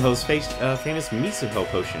Mizuho's famous Mizuho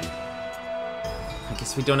potion. I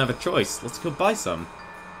guess we don't have a choice. Let's go buy some.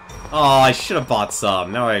 Oh, I should have bought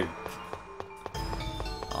some. Now I...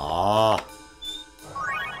 Aww.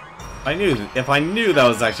 If I knew that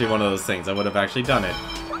was actually one of those things, I would have actually done it.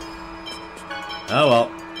 Oh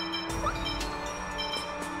well.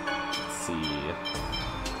 Let's see.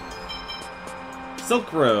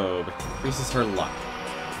 Silk Robe. Increases her luck.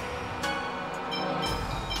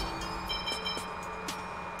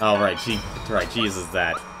 Oh, right, she uses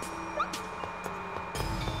that.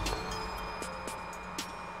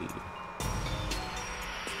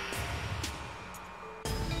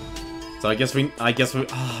 So I guess we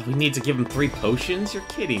need to give him 3 potions? You're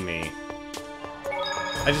kidding me.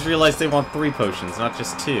 I just realized they want 3 potions, not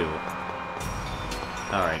just 2.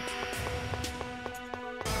 Alright.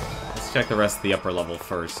 Let's check the rest of the upper level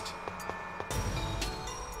first.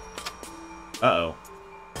 Uh-oh.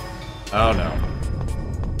 Oh no.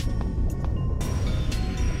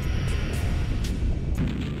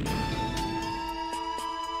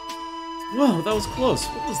 Whoa, that was close.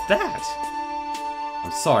 What was that?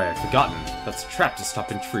 I'm sorry, I've forgotten. That's a trap to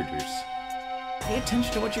stop intruders. Pay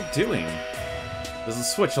attention to what you're doing. There's a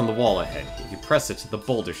switch on the wall ahead. If you press it, the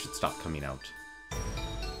boulder should stop coming out.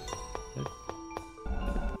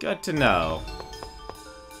 Good to know.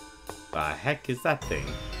 The heck is that thing?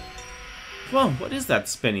 Whoa, what is that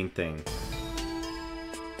spinning thing?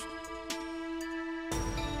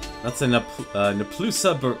 That's a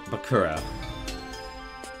Naplusa Bakura.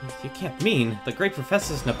 You can't mean the great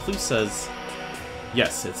Professor's Naplusa's...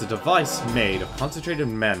 Yes, it's a device made of concentrated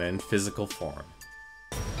mana in physical form.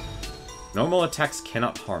 Normal attacks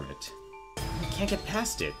cannot harm it. You can't get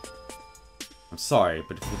past it. I'm sorry,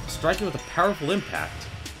 but if you strike it with a powerful impact...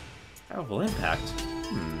 Powerful impact?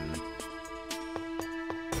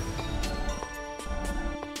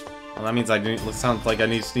 Well, that means it sounds like I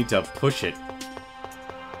just need to push it.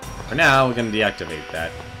 For now, we're gonna deactivate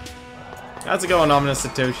that. How's it going, Ominous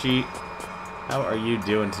Satoshi? How are you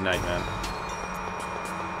doing tonight, man?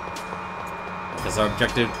 Because our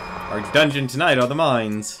objective, our dungeon tonight are the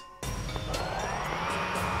mines.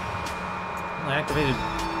 Well, I activated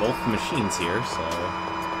both machines here, so...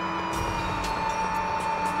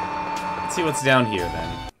 Let's see what's down here,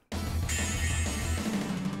 then.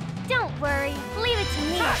 Don't worry, leave it to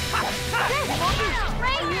me.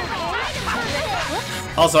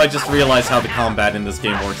 Also, I just realized how the combat in this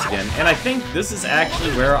game works again, and I think this is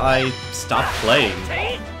actually where I stopped playing.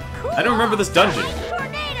 I don't remember this dungeon.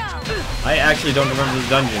 I actually don't remember this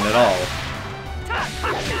dungeon at all.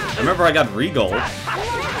 I remember I got Regal.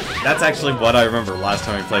 That's actually what I remember last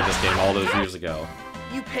time I played this game all those years ago.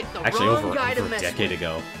 You picked the Actually, wrong over guy to a mess decade with.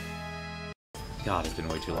 ago. God, it's been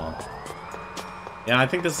way too long. Yeah, I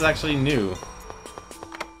think this is actually new.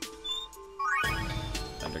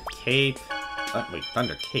 Thunder Cape. Wait,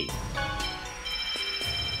 Thunder Cape.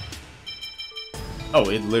 Oh,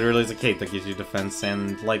 it literally is a cape that gives you defense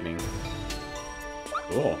and lightning.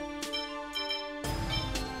 Cool.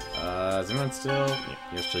 Is anyone still... Yeah,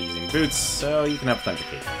 you're still using boots, so you can have Thunder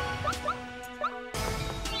Cape.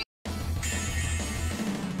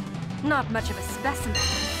 Not much of a specimen.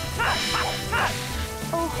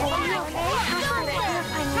 Oh, holy, okay?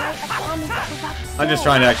 Purifying light upon these corrupt souls. I'm just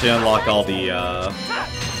trying to actually unlock all the,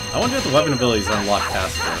 I wonder if the weapon abilities unlock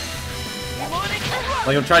faster.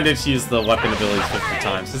 Like, I'm trying to use the weapon abilities 50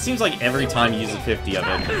 times. It seems like every time you use 50 of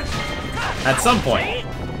it, at some point,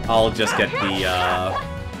 I'll just get the,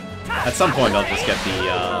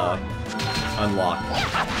 unlock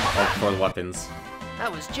for the weapons. I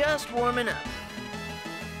was just warming up.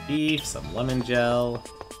 Beef, some lemon gel.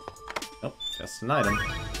 Nope, just an item.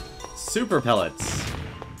 Super pellets.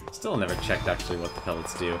 Still never checked actually what the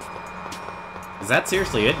pellets do. Is that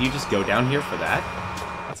seriously it? You just go down here for that?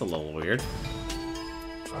 That's a little weird.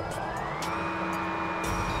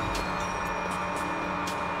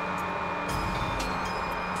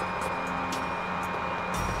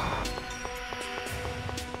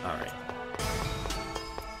 Alright.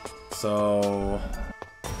 So...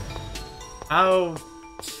 how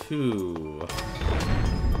to...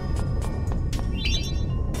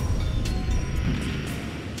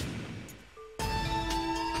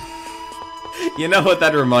 You know what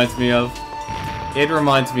that reminds me of? It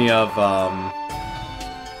reminds me of, oh,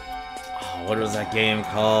 what was that game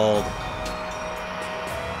called?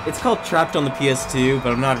 It's called Trapped on the PS2,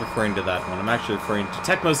 but I'm not referring to that one. I'm actually referring to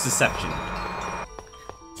Tecmo's Deception.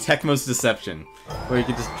 Tecmo's Deception, where you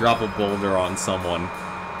can just drop a boulder on someone.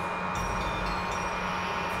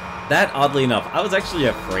 That, oddly enough, I was actually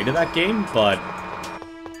afraid of that game, but...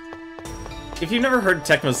 if you've never heard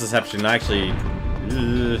Tecmo's Deception, actually...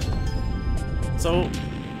 So...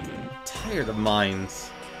 I'm tired of mines.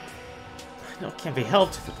 I know it can't be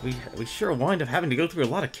helped, but we sure wind up having to go through a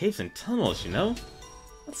lot of caves and tunnels, you know?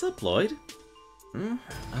 What's up, Lloyd?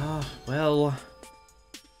 Well...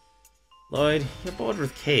 Lloyd, you're bored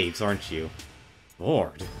with caves, aren't you?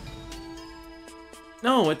 Bored?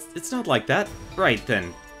 No, it's not like that. Right,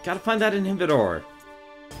 then. Gotta find that inhibitor.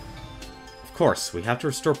 Of course, we have to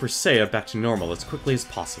restore Persea back to normal as quickly as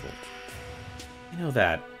possible. I know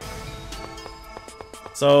that.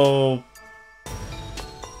 So...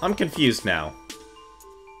 I'm confused now.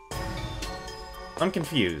 I'm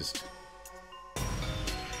confused.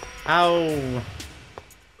 How...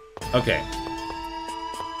 okay.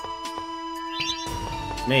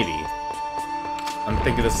 Maybe. I'm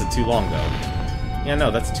thinking this is too long, though. Yeah,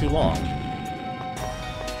 no, that's too long.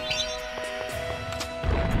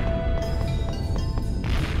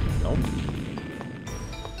 Nope.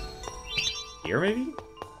 Here, maybe?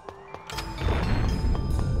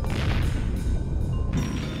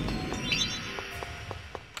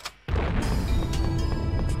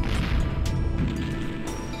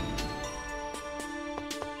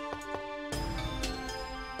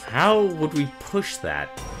 How would we push that?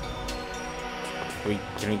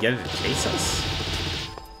 Can we get it to chase us?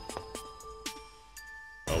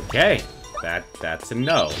 Okay, that's a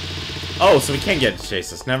no. Oh, so we can't get it to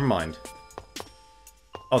chase us. Never mind.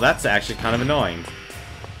 Oh, that's actually kind of annoying.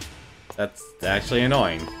 That's actually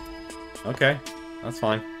annoying. Okay, that's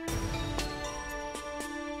fine.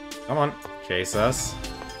 Come on, chase us.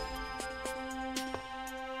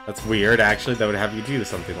 That's weird, actually. That would have you do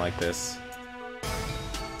something like this.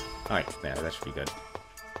 Alright, yeah, that should be good.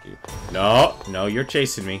 No, no, you're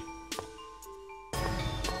chasing me.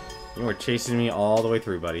 You were chasing me all the way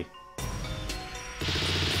through, buddy.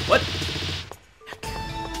 What? Heck.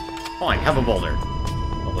 Fine, have a boulder.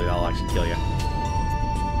 Hopefully that'll actually kill you.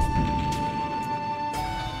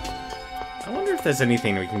 I wonder if there's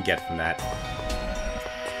anything we can get from that.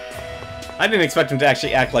 I didn't expect him to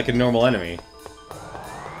actually act like a normal enemy.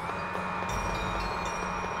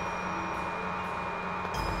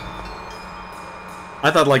 I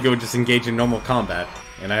thought like it would just engage in normal combat,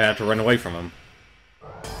 and I'd have to run away from him.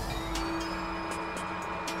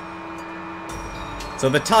 So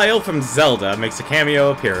the tile from Zelda makes a cameo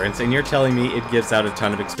appearance, and you're telling me it gives out a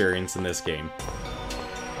ton of experience in this game.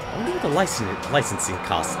 I wonder what the licensing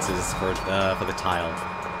costs is for the tile.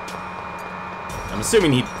 I'm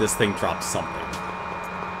assuming this thing drops something.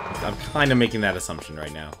 I'm kind of making that assumption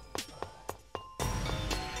right now.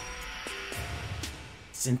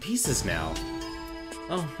 It's in pieces now.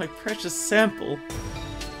 Oh, my precious sample.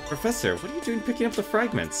 Professor, what are you doing picking up the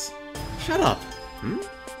fragments? Shut up. Hmm?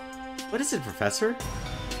 What is it, Professor?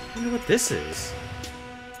 I wonder what this is.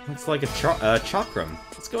 Looks like a chakram.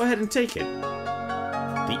 Let's go ahead and take it.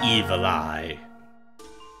 The evil eye.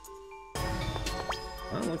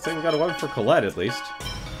 Well, looks like we got a weapon for Colette, at least.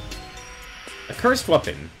 A cursed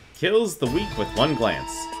weapon. Kills the weak with one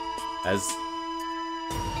glance. As...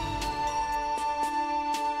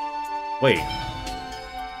 Wait.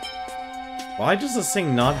 Why does this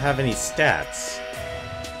thing not have any stats?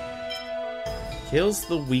 Kills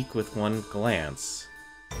the weak with one glance.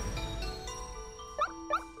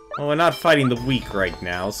 Well, we're not fighting the weak right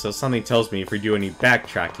now, so something tells me if we do any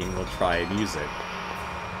backtracking, we'll try and use it.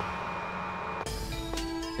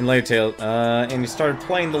 In later tale, and you started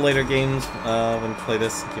playing the later games, when you play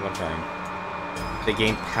this, keep on trying. They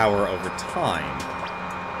gain power over time.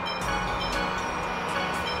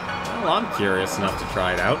 Well, I'm curious enough to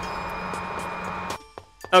try it out.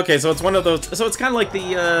 Okay, so it's one of those. So it's kind of like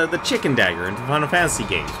the chicken dagger in Final Fantasy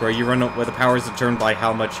games, where you run, where the power is determined by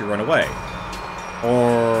how much you run away.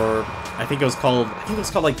 Or I think it was called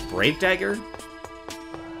like Brave Dagger,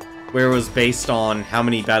 where it was based on how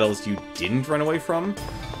many battles you didn't run away from.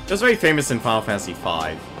 It was very famous in Final Fantasy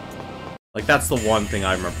V. Like that's the one thing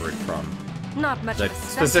I remember it from. Not much. Like,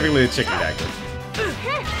 specifically the chicken dagger.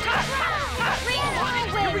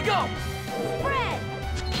 Here we go! Spread!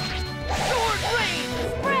 Sword rain!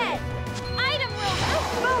 Spread! Item roll!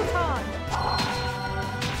 Photon!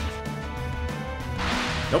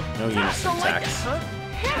 Nope, no unison attacks.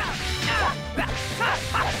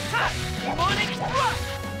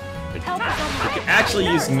 Help us on You can actually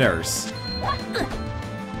use Nurse.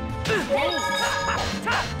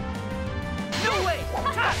 No way!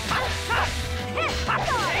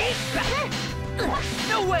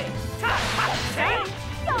 No way!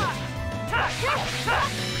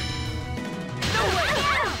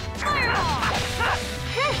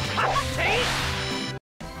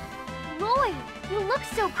 Roy, you look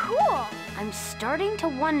so cool. I'm starting to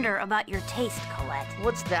wonder about your taste, Colette.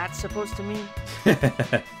 What's that supposed to mean?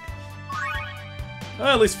 Well,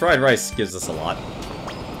 at least fried rice gives us a lot.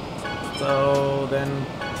 So then,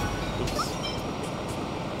 oops.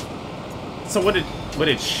 So would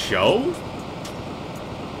it show?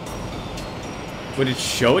 Would it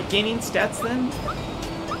show it gaining stats then?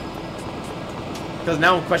 Because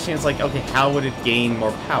now the question is like, okay, how would it gain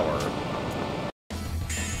more power?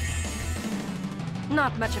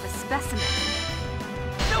 Not much of a specimen.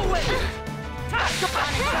 No way!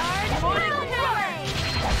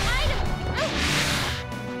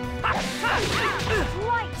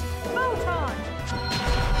 Light! Photon!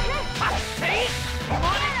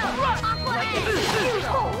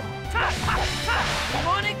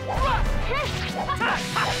 Demonic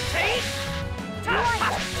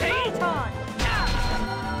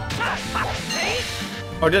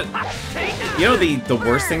Or did, you know the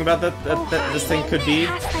worst thing about that this thing could be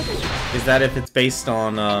is that if it's based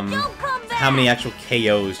on how many actual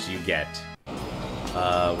KOs you get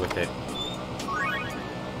with it.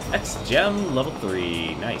 X gem level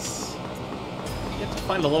 3, nice. You have to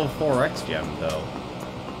find a level 4 X gem though.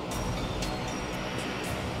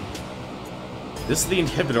 This is the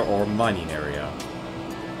inhibitor ore mining area.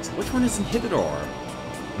 So which one is inhibitor ore?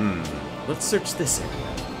 Let's search this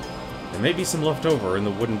area. There may be some left over in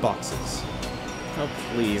the wooden boxes. Oh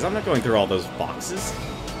please, I'm not going through all those boxes.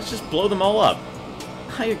 Let's just blow them all up.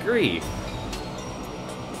 I agree.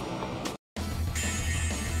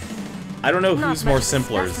 I don't know who's more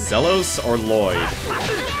simpler, Zelos or Lloyd. Are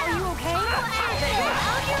you okay?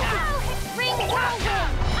 Ring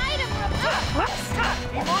whirlwind! Item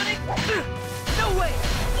Demonic! No way!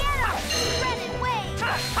 Get up! Shredded wave!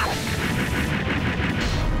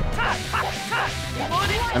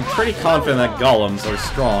 I'm pretty confident that golems are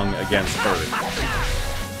strong against birds.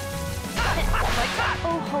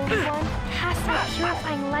 Oh, Holy One, cast that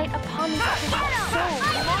purifying light upon these corrupt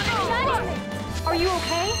souls. Are you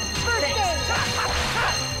okay?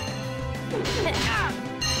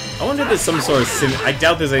 I wonder if there's some sort of I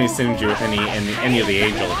doubt there's any synergy with any of the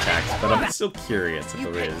angel attacks, but I'm still curious if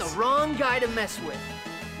You there picked is. the wrong guy to mess with.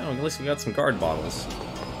 Oh, at least we got some guard bottles.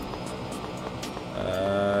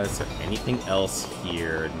 Is there anything else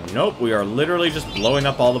here? Nope, we are literally just blowing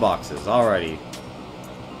up all the boxes. Alrighty.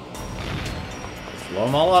 Let's blow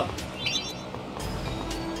them all up.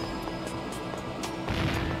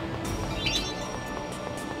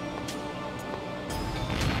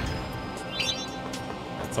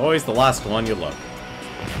 It's always the last one you look.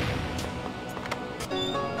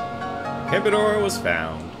 Inhibitor was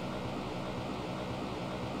found.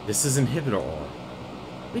 This is Inhibitor ore.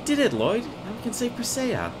 We did it, Lloyd. Now we can save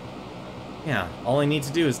Persea. Yeah, all I need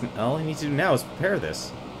to do now is prepare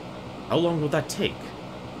this. How long will that take?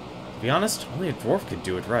 To be honest, only a dwarf could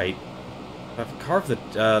do it right. If I carve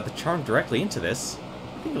the charm directly into this,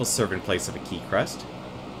 I think it'll serve in place of a key crest.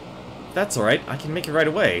 If that's alright, I can make it right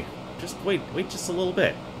away. Just wait just a little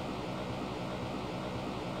bit.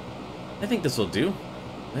 I think this will do.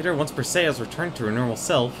 Later, once Persea has returned to her normal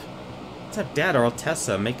self, let's have Dad or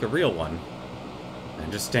Altessa make a real one. I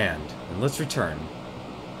understand, and let's return.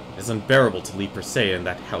 It is unbearable to leave Persea in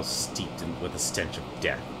that house steeped with a stench of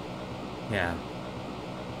death. Yeah.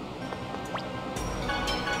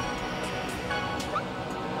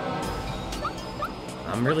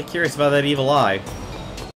 I'm really curious about that evil eye.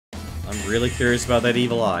 I'm really curious about that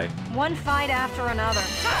evil eye. One fight after another.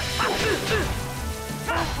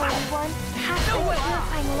 Oh, Holy One, cast a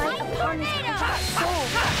purifying light upon this corrupt soul.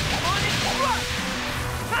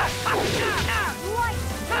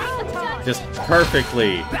 Just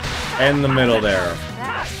perfectly in the middle there.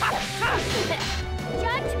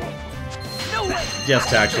 Judgment. Just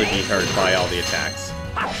to actually be hurt by all the attacks.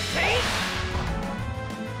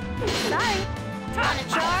 Sorry. Wanna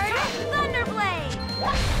charge? Thunderblade.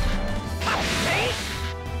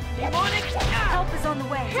 Help is on the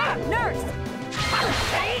way. Nurse!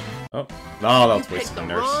 Oh, no, that was You picked wasted the on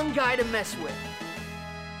Nurse. wrong guy to mess with.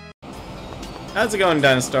 How's it going,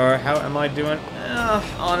 Dinosaur? How am I doing?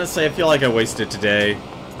 Honestly, I feel like I wasted today.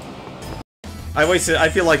 I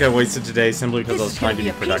feel like I wasted today simply because I was trying to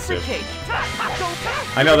be productive.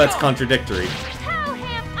 I know that's contradictory. How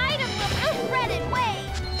ham item will shredded way.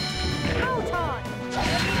 Proton.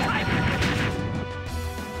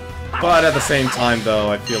 But at the same time, though,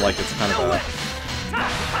 I feel like it's kind of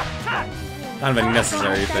a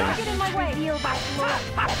necessary thing. Get in my way. Reveal by glory.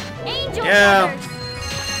 Angel Yeah. feathers.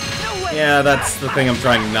 Yeah, that's the thing I'm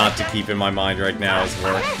trying not to keep in my mind right now is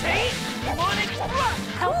work.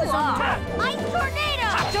 Help is on the way. Ice tornado.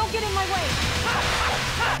 Don't get in my way.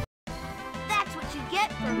 That's what you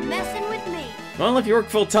get for messing with me. Well, if you work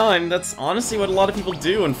full-time, that's honestly what a lot of people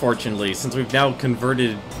do, unfortunately, since we've now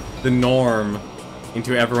converted the norm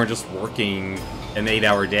into everyone just working an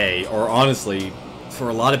 8-hour day. Or honestly, for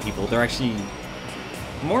a lot of people, they're actually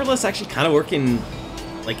more or less actually kind of working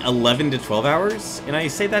like 11 to 12 hours. And I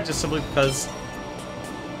say that just simply because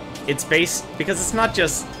it's not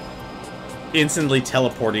just instantly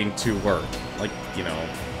teleporting to work. Like, you know,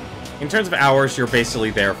 in terms of hours, you're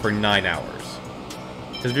basically there for 9 hours.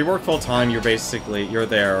 Because if you work full-time, you're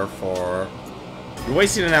there for... You're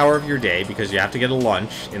wasting an hour of your day because you have to get a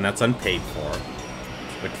lunch, and that's unpaid for.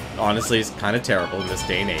 Which, honestly, is kind of terrible in this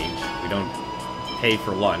day and age. We don't pay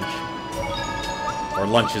for lunch. Or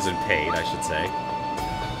lunch isn't paid, I should say.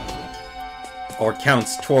 Or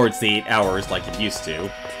counts towards the 8 hours like it used to.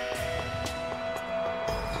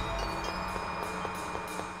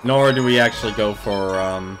 Nor do we actually go for,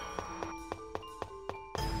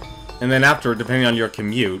 And then after, depending on your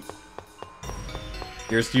commute,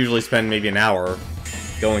 you usually spend maybe an hour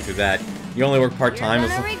going through that. You only work part-time.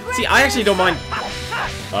 See, I actually don't mind...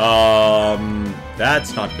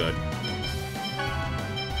 That's not good.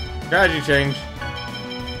 Strategy change.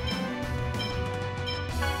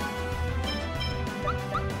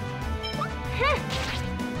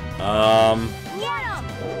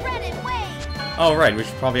 Oh, right, we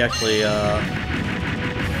should probably actually, can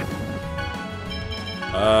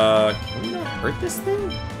we not hurt this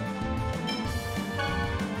thing?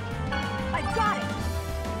 I got it.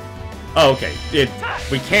 Oh, okay.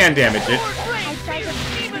 We can damage it. I beg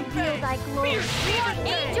of you to reveal thy glory.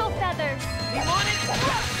 Angel feathers.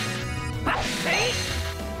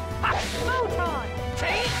 Proton.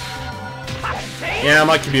 Yeah,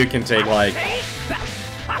 my commute can take, like,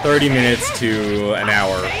 30 minutes to an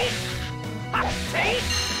hour.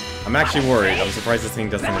 I'm actually worried. I'm surprised this thing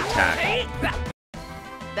doesn't attack.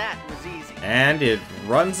 That was easy. And it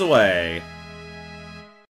runs away.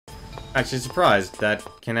 Actually surprised. That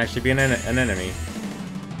can actually be an enemy.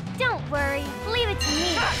 Don't worry. Leave it to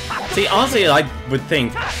me. See, honestly, I would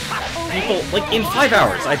think people, like, in 5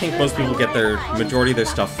 hours, I think most people get their majority of their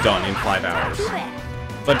stuff done in 5 hours.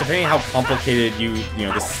 But depending on how complicated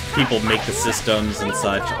people make the systems and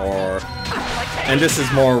such, and this is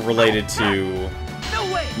more related to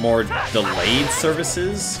more delayed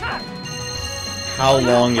services, how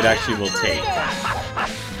long it actually will take.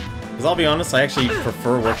 Because I'll be honest, I actually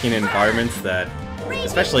prefer working in environments that,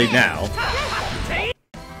 especially now,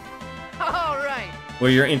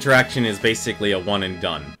 where your interaction is basically a one and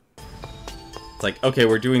done. It's like, okay,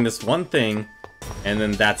 we're doing this one thing, and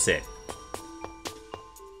then that's it.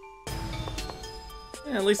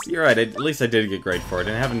 Yeah, at least, you're right, at least I did get a grade for it,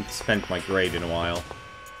 and I haven't spent my grade in a while.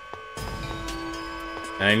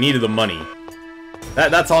 And I needed the money.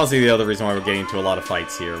 That's honestly the other reason why we're getting into a lot of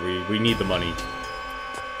fights here. We need the money.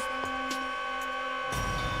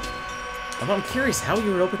 Although I'm curious how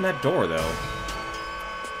you would open that door, though.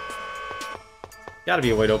 Gotta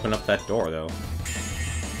be a way to open up that door, though.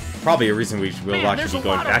 Probably a reason we will actually be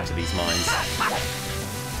going back to these mines.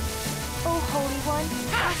 Oh, Holy One,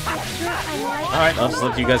 cast thy purifying light. Alright, I'll just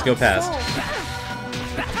let you guys go past.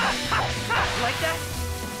 Like that?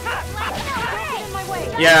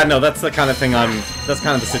 Yeah, no, that's the kind of thing that's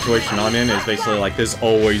kind of the situation I'm in, is basically like, there's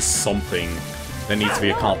always something that needs to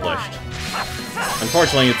be accomplished.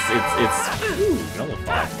 Unfortunately, it's ooh,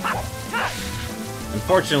 nullified.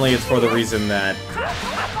 Unfortunately, it's for the reason that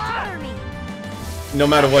no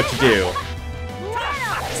matter what you do,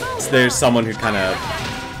 there's someone who kind of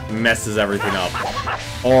messes everything up.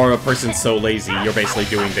 Or a person so lazy, you're basically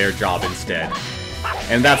doing their job instead.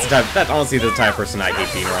 And that's honestly the type of person I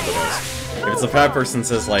hate being around the most. If it's a bad person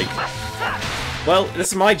says like, well, this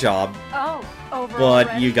is my job,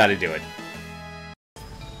 but you gotta do it.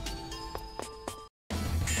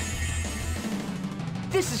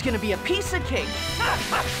 This is gonna be a piece of cake.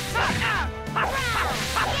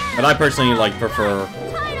 But I personally like prefer.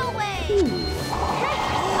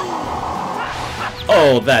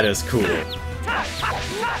 Oh, that is cool.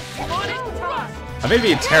 I may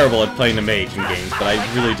be terrible at playing the mage in games, but I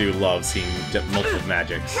really do love seeing multiple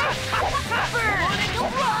magics.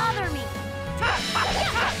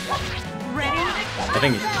 I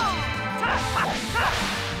think.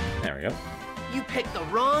 There we go. You picked the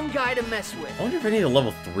wrong guy to mess with. I wonder if any of the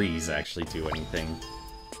level 3s actually do anything.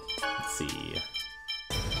 Let's see.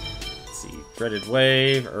 Let's see. Dreaded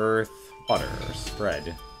Wave, Earth, Water,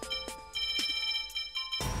 Spread.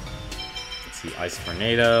 Let's see. Ice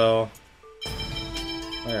Tornado.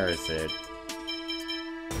 Where is it?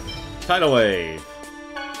 Tidal Wave.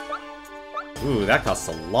 Ooh, that costs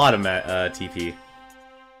a lot of TP.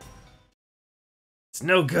 It's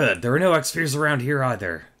no good. There are no X-Spheres around here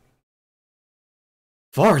either.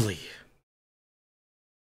 Farley!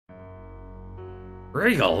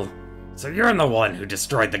 Regal? So you're the one who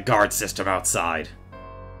destroyed the guard system outside.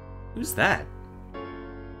 Who's that?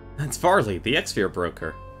 That's Farley, the X-Sphere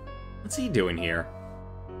broker. What's he doing here?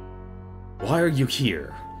 Why are you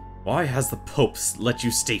here? Why has the Pope let you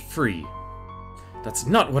stay free? That's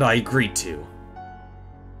not what I agreed to.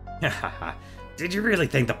 Hahaha. Did you really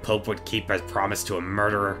think the Pope would keep his promise to a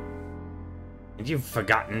murderer? And you've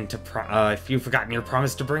forgotten your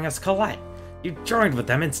promise to bring us Colette. You joined with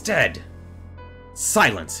them instead.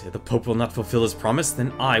 Silence! If the Pope will not fulfill his promise,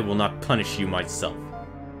 then I will not punish you myself.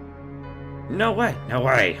 No way, no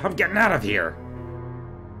way! I'm getting out of here!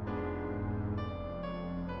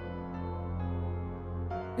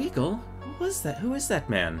 Regal? Who was that? Who is that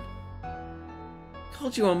man? He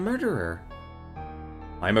called you a murderer.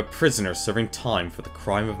 I'm a prisoner serving time for the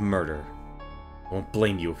crime of murder. I won't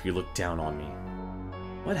blame you if you look down on me.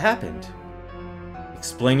 What happened?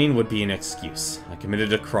 Explaining would be an excuse. I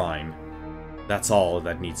committed a crime. That's all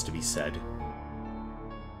that needs to be said.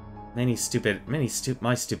 My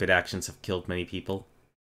stupid actions have killed many people.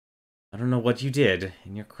 I don't know what you did,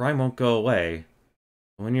 and your crime won't go away.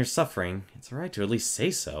 But when you're suffering, it's alright to at least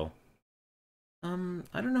say so. I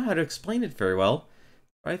don't know how to explain it very well,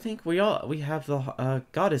 but I think we have the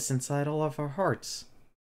goddess inside all of our hearts.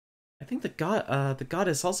 I think the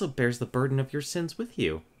goddess also bears the burden of your sins with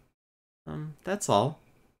you. That's all.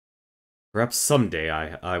 Perhaps someday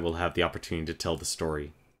I will have the opportunity to tell the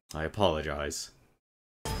story. I apologize.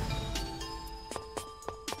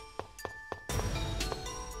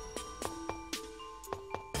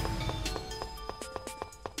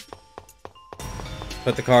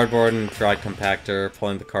 Put the cardboard in dry compactor,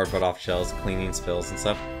 pulling the cardboard off shelves, cleaning spills and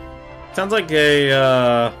stuff. Sounds like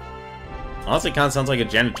a, honestly kind of sounds like a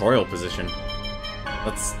janitorial position.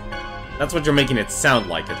 That's what you're making it sound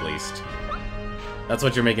like, at least. That's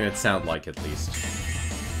what you're making it sound like, at least.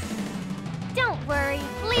 Don't worry.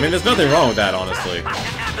 I mean, there's nothing wrong with that, honestly.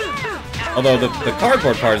 Although the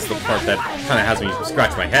cardboard part is the part that kind of has me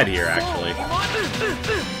scratch my head here, actually.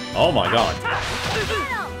 Oh my god.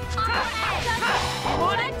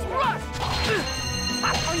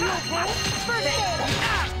 Are you okay?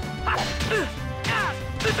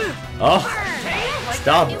 Oh!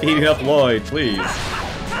 Stop beating up Lloyd, please.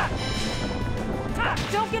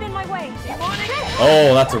 Don't get in my way.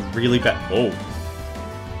 Oh, that's a really bad... Oh.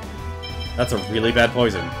 That's a really bad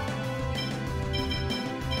poison.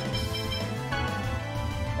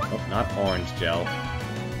 Oh, not orange gel.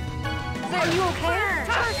 Are you okay?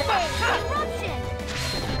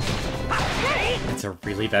 It's a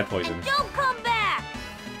really bad poison. Don't come back!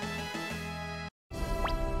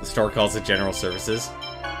 The store calls it general services.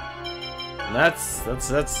 And that's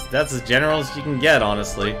as general as you can get,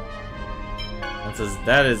 honestly.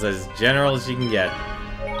 That is as general as you can get.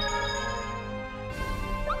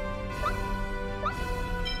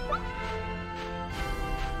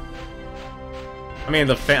 I mean,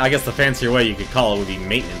 I guess the fancier way you could call it would be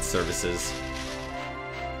maintenance services.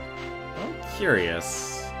 I'm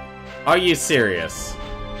curious. Are you serious?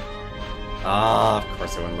 Ah, of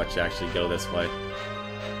course I wouldn't let you actually go this way.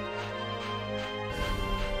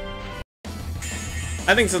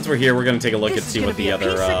 I think since we're here, we're gonna take a look and see what the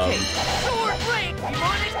other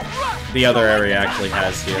area actually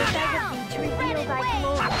has here.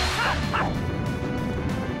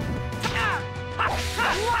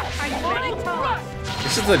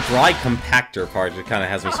 This is the dry compactor part that kind of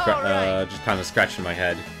has me just kind of scratching my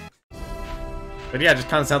head. But yeah, it just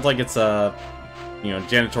kind of sounds like it's a, you know,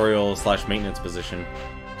 janitorial / maintenance position.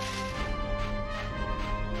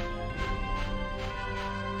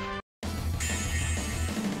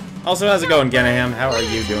 Also, how's it going, Genaham? How are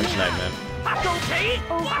you doing tonight, man?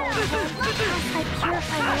 Oh, I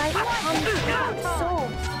purify light upon the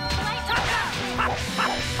souls.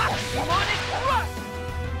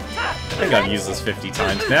 I think I've used this 50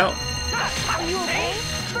 times now. Are you okay?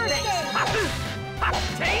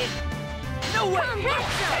 First aid! No way!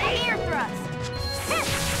 Air thrust!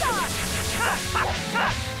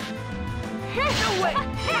 No way!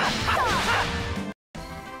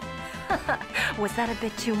 Was that a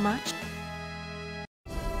bit too much?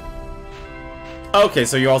 Okay,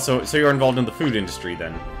 so you're involved in the food industry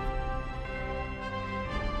then.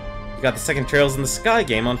 You got the second Trails in the Sky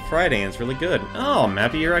game on Friday, and it's really good. Oh, I'm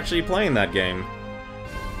happy you're actually playing that game.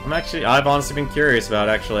 I've honestly been curious about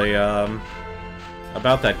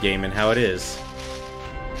about that game and how it is.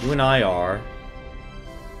 You and I are.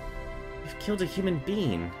 You've killed a human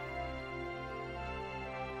being.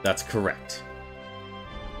 That's correct.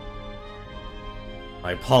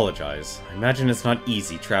 I apologize. I imagine it's not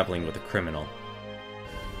easy traveling with a criminal.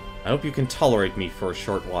 I hope you can tolerate me for a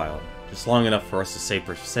short while. Just long enough for us to save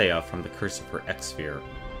Persea from the curse of her X-Sphere.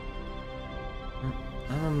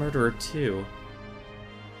 I'm a murderer too.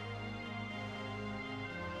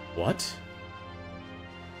 What?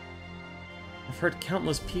 I've hurt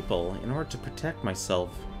countless people in order to protect myself.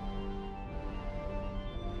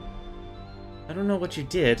 I don't know what you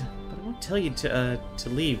did, but I won't tell you to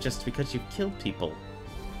leave just because you've killed people.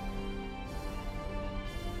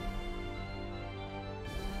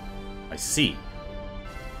 I see.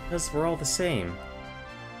 Because we're all the same.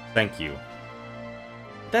 Thank you.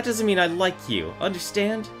 That doesn't mean I like you,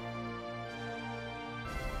 understand?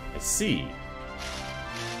 I see.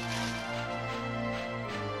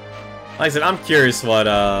 Like I said, I'm curious what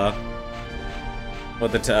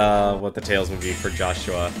the tales would be for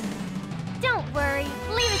Joshua. Don't worry,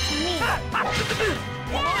 leave it to me.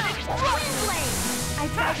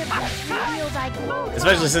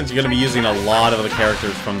 Especially since you're going to be using a lot of the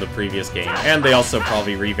characters from the previous game, and they also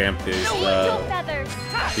probably revamped the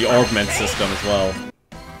augment system as well.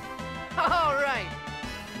 All right.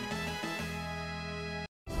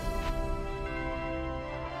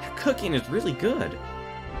 Cooking is really good.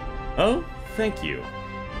 Oh, thank you.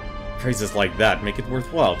 Praises like that make it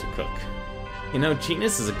worthwhile to cook. You know,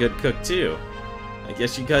 Genus is a good cook too. I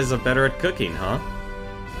guess you guys are better at cooking, huh?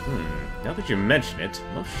 Now that you mention it,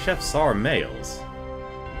 most chefs are males.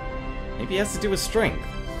 Maybe it has to do with strength.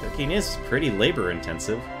 Cooking is pretty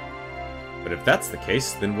labor-intensive. But if that's the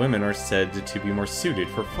case, then women are said to be more suited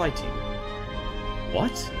for fighting.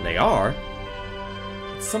 What? They are?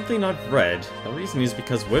 It's something I've read. The reason is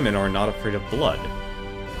because women are not afraid of blood.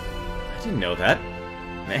 I didn't know that.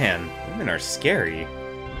 Man, women are scary.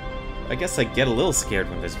 I guess I get a little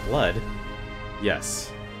scared when there's blood.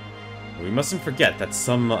 Yes. We mustn't forget that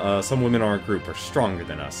some women in our group are stronger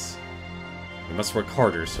than us. We must work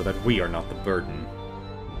harder so that we are not the burden.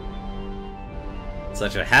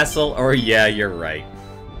 Such a hassle, or yeah, you're right.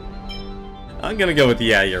 I'm gonna go with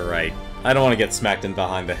yeah, you're right. I don't want to get smacked in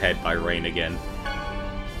behind the head by Rain again.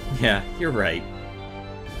 Yeah, you're right.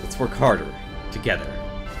 Let's work harder, together.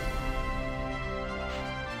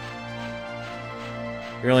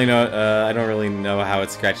 You really know, I don't really know how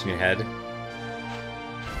it's scratching your head.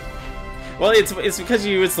 Well, it's because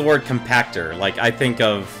you use the word compactor. Like, I think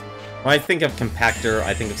of... When I think of compactor,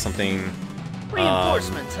 I think of something...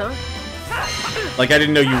 Reinforcements, huh? Like, I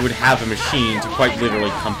didn't know you would have a machine to quite literally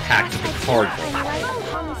compact the cardboard.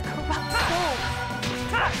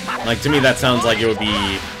 Like, to me, that sounds like it would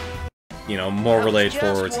be, you know, more related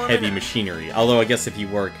towards heavy machinery. Although, I guess if you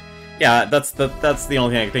work... Yeah, that's the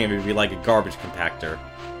only thing I can think of. It would be like a garbage compactor.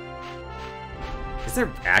 Is there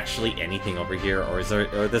actually anything over here, or is there,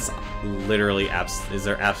 or this literally is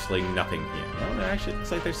there absolutely nothing here? No, there actually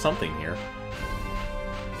looks like there's something here.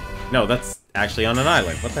 No, that's actually on an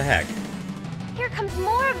island. What the heck? Here comes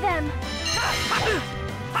more of them.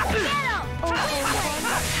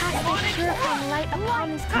 I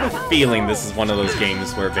have a feeling this is one of those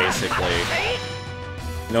games where basically,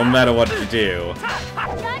 no matter what you do,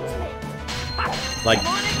 like,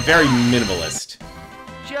 very minimalist.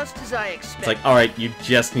 Just as I expected. It's like, alright, you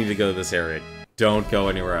just need to go to this area. Don't go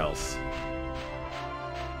anywhere else.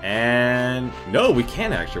 And... no, we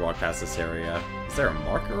can actually walk past this area. Is there a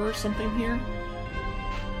marker or something here?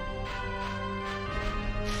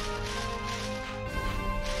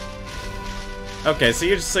 Okay, so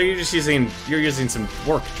you're just using some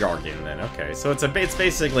work jargon then. Okay, so it's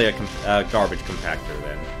basically a garbage compactor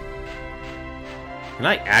then. Can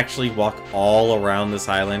I actually walk all around this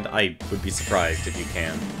island? I would be surprised if you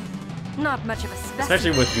can. Not much of a specimen.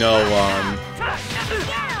 Especially with no,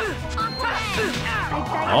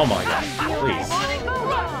 oh my god, please.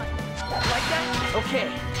 Okay.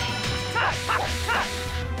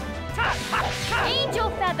 Angel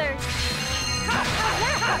feathers.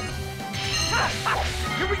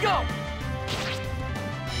 Here we go.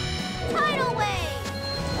 Tidal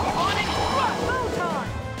wave. On it. Photon.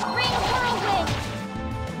 Ring whirlwind.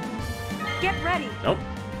 Get ready. Nope.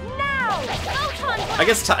 Now. Photon. I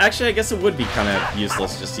guess actually, I guess it would be kind of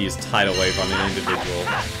useless just to use tidal wave on an individual.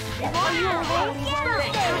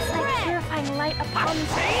 Purifying light upon the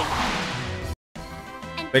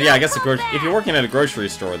But yeah, I guess if you're working at a grocery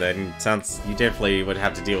store, then it sounds you definitely would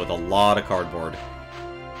have to deal with a lot of cardboard.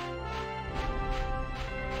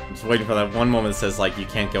 I'm just waiting for that one moment that says like you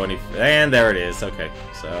can't go any, and there it is. Okay,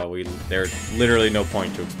 so there's literally no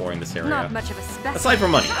point to exploring this area. Not much of a specimen. Aside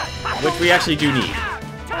from money, which we actually do need.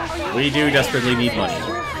 We do desperately need money.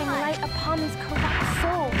 purifying light upon his corrupt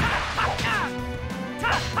soul.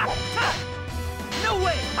 No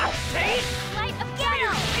way. Take. Light of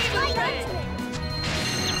Ghetto.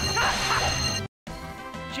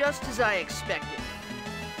 Just as I expected.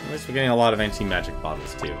 At least we're getting a lot of anti-magic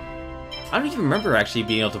bottles too. I don't even remember actually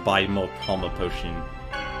being able to buy Palma Potion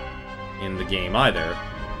in the game either.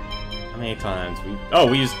 How many times we... oh,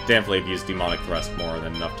 we definitely have used Demonic Thrust more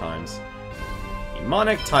than enough times.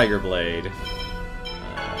 Demonic Tiger Blade.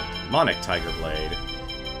 Demonic Tiger Blade.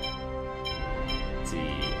 Let's see...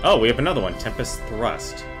 oh, we have another one, Tempest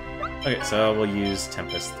Thrust. Okay, so we'll use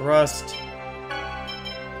Tempest Thrust.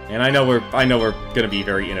 And I know we're gonna be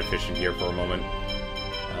very inefficient here for a moment.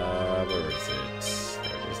 Where is it?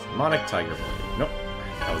 There it is. Demonic Tiger Blade. Nope,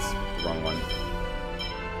 that was the wrong one.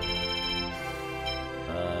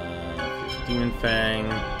 Here's Demon Fang.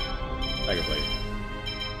 Tiger Blade.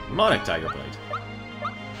 Demonic Tiger Blade.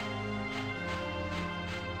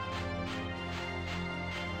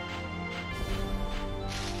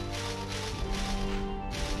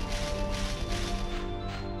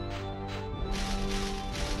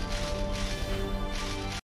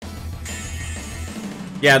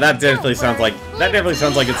 Yeah, that definitely sounds like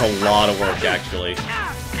it's a lot of work, actually.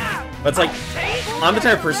 But it's like, I'm the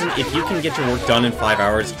type of person, if you can get your work done in 5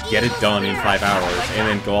 hours, get it done in 5 hours, and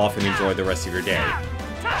then go off and enjoy the rest of your day.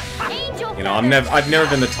 You know, I've never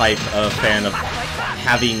been the type of fan of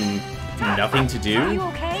having nothing to do,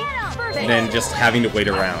 than just having to wait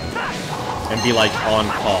around and be like on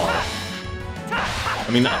call. I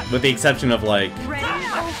mean, with the exception of like,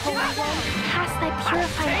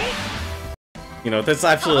 you know, there's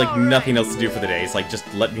actually like nothing else to do for the day. It's like, just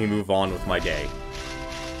let me move on with my day.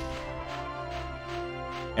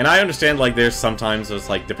 And I understand, like, there's sometimes, it's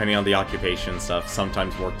like, depending on the occupation and stuff,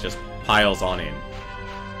 sometimes work just piles on in.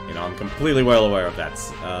 You know, I'm completely well aware of that,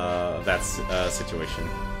 situation.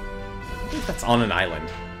 I think that's on an island.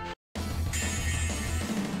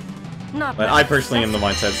 But I personally am the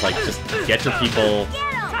mindset, it's like, just get your people,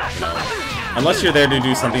 you know, unless you're there to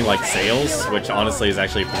do something like sales, which honestly is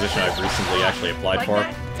actually a position I've recently actually applied for.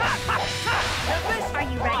 Are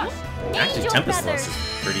you ready? Actually, Tempest Thrust is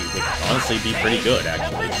pretty, would honestly be pretty good,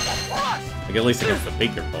 actually. Like, at least against the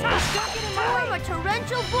bigger boys. Form a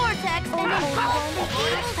torrential vortex and engulf the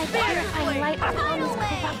evil purifying light upon his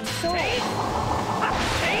corrupt soul.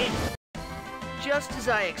 Just as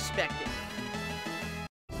I expected.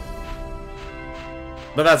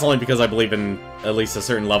 But that's only because I believe in at least a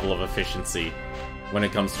certain level of efficiency when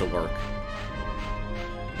it comes to work.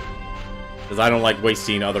 Because I don't like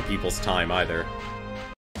wasting other people's time either.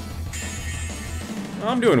 Well,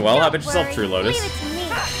 I'm doing well. How about yourself, True Lotus? Leave it to me.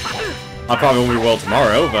 I probably won't be well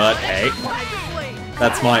tomorrow, but hey,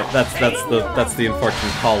 that's the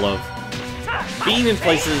unfortunate call of being in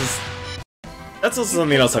places. That's also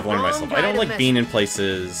something else I've learned myself. I don't like being in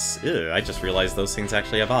places. Ew, I just realized those things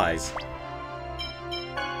actually have eyes.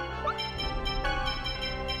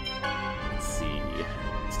 Let's see.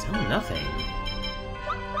 It's telling nothing.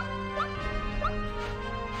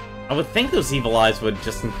 I would think those evil eyes would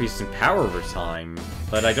just increase in power over time,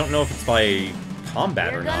 but I don't know if it's by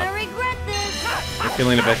combat or not. Regret this. You're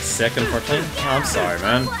feeling a bit sick, unfortunately? Oh, I'm sorry,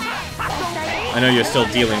 man. I know you're still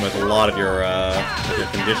dealing with a lot of your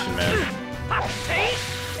condition, man.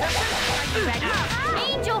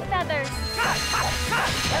 Angel feathers.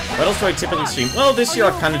 What else do I typically stream? Well, this year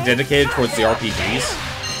I've kind of dedicated towards the RPGs.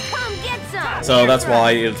 Come get some. So that's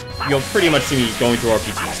why you'll pretty much see me going through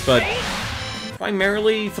RPGs, but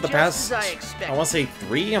primarily for the past, I want to say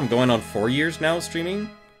 3, I'm going on 4 years now streaming.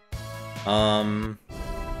 I've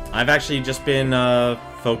actually just been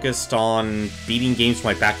focused on beating games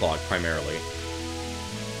from my backlog primarily.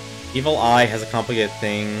 Evil Eye has a complicated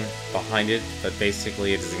thing behind it, but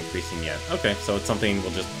basically it is increasing yet. Okay, so it's something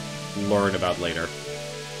we'll just learn about later.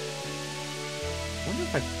 I wonder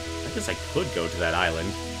if I guess I could go to that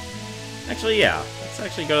island. Actually, yeah. Let's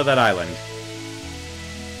actually go to that island.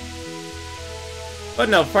 But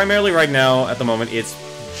no, primarily right now, at the moment, it's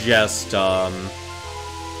just,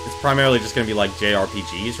 it's primarily just gonna be like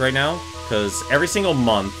JRPGs right now, because every single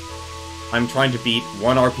month, I'm trying to beat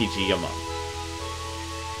 1 RPG a month.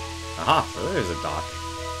 Aha, so there's a dock.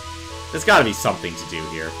 There's gotta be something to do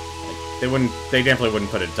here. Like, they definitely wouldn't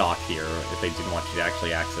put a dock here if they didn't want you to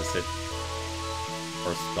actually access it. Of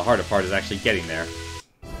course, the harder part is actually getting there.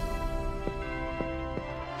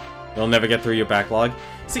 You'll never get through your backlog.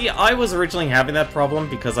 See, I was originally having that problem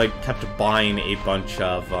because I kept buying a bunch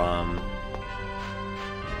of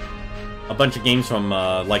games from,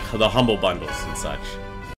 like, the Humble Bundles and such.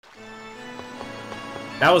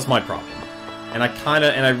 That was my problem. And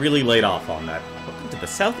I really laid off on that. Welcome to the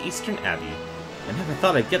Southeastern Abbey. I never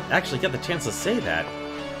thought I'd actually get the chance to say that.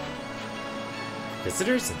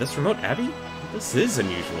 Visitors at this remote abbey? This is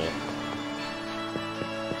unusual.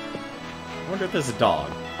 I wonder if there's a dog.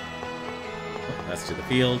 Oh, that's to the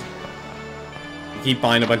field. You keep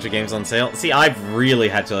buying a bunch of games on sale. See, I've really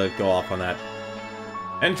had to go off on that.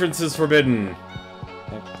 Entrance is forbidden.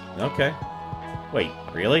 Okay. Wait,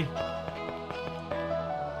 really?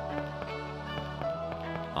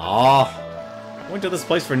 Aw. Went to this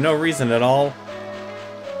place for no reason at all.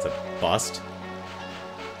 It's a bust.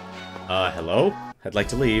 Hello? I'd like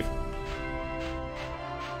to leave.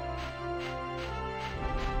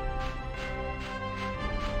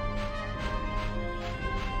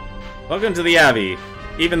 Welcome to the Abbey.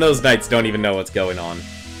 Even those knights don't even know what's going on.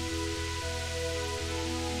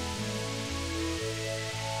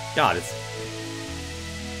 God, it's...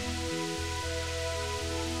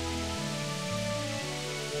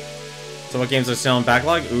 So what games are still in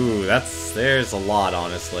backlog? Ooh, there's a lot,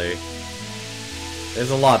 honestly.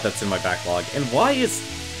 There's a lot that's in my backlog. And why is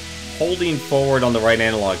holding forward on the right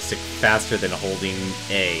analog stick faster than holding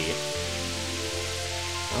A?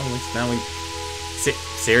 Well, at least now we...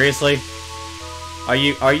 Seriously? Are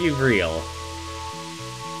you real?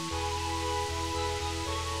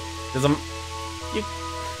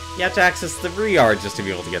 You have to access the ReArt just to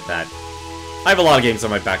be able to get that. I have a lot of games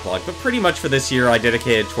on my backlog, but pretty much for this year I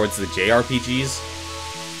dedicated towards the JRPGs.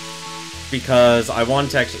 Because I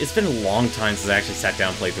wanted to actually... It's been a long time since I actually sat down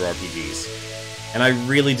and played through RPGs. And I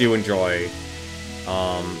really do enjoy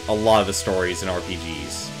a lot of the stories in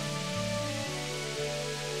RPGs.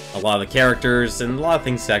 A lot of the characters, and a lot of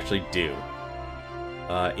things to actually do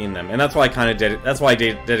in them. And that's why I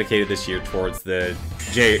dedicated this year towards the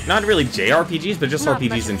not really JRPGs, but just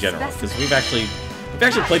RPGs in general. Because we've actually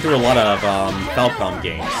played through a lot of Falcom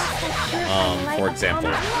games, for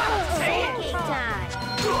example.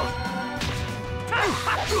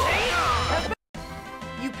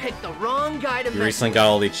 You picked the wrong guy to You recently got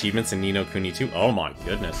all the achievements in Ni no Kuni 2? Oh my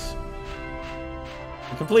goodness.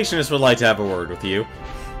 The completionist would like to have a word with you.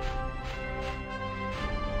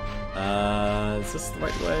 Is this the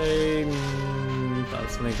right way?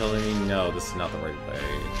 That's something telling me no, this is not the right way.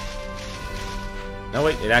 No,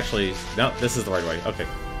 wait, it actually... No, this is the right way. Okay.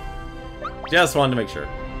 Just wanted to make sure.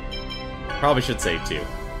 Probably should save, too.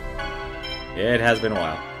 It has been a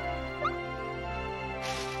while.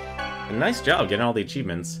 And nice job getting all the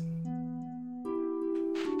achievements.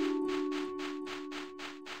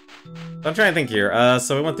 I'm trying to think here.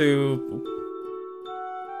 So we went through...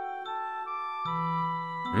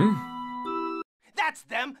 That's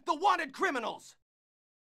them, the wanted criminals!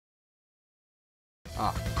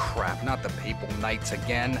 Oh, crap, not the Papal Knights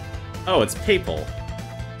again. Oh, it's Papal.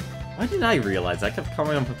 Why didn't I realize? I kept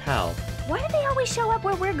calling him Papal. Why do they always show up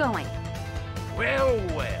where we're going? Well,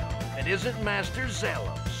 well, it isn't Master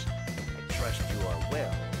Zelos. I trust you are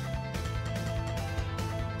well.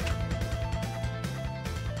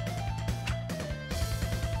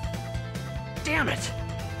 Damn it!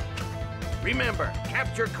 Remember,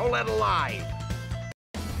 capture Colette alive!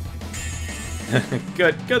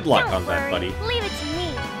 Good luck Don't on that, worry. buddy. Leave it to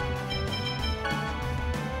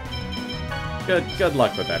me. Good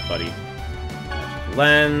luck with that, buddy.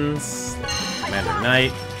 Lens, Commander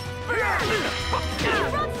Knight. Eruption!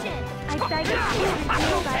 I beg of you,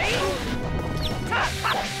 reveal that.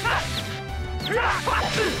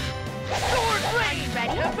 Sword blade!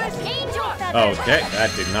 Ready? Angel feather! Okay, that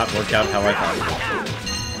did not work out how I thought it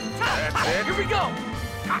That's it, here we go!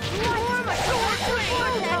 Sword blade!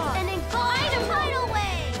 And then glide a tidal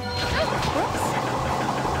wave!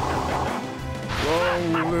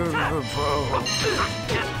 would.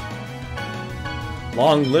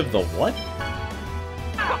 Long live the what?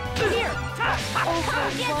 Here!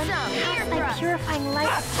 Oh, get some! Here, my purifying light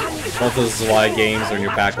upon me. Both of those Zwei games are in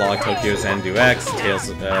your backlog. Tokyo's End Do X, Trails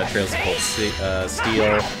of Cold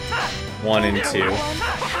Steel, 1 and 2.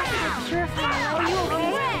 Purifying light, are you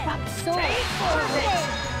okay? Corrupt soul.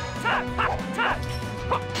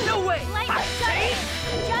 No way!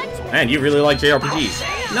 Judgment! Man, you really like JRPGs.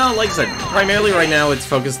 No, like I said, primarily right now it's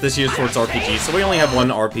focused this year towards RPGs, so we only have one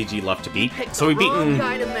RPG left to beat. So we've Wrong beaten...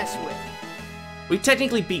 guy to mess with. We've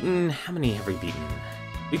technically beaten... How many have we beaten?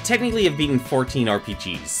 We technically have beaten 14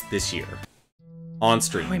 RPGs this year. On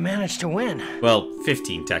stream. We managed to win. Well,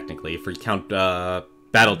 15 technically, if we count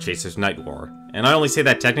Battle Chasers Night War. And I only say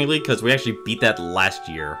that technically because we actually beat that last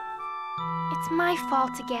year. It's my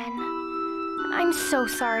fault again. I'm so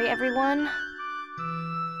sorry, everyone.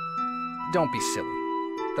 Don't be silly.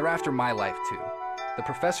 They're after my life, too. The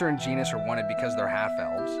Professor and Genus are wanted because they're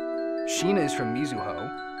half-elves. Sheena is from Mizuho,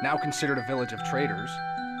 now considered a village of traders.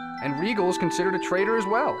 And Regal is considered a traitor as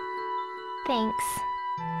well. Thanks.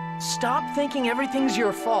 Stop thinking everything's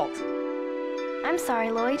your fault. I'm sorry,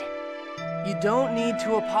 Lloyd. You don't need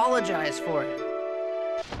to apologize for it.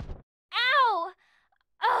 Ow!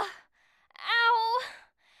 Ow!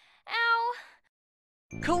 Ow!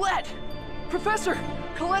 Colette! Professor!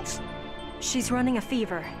 Colette's... She's running a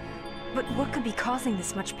fever. But what could be causing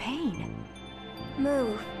this much pain?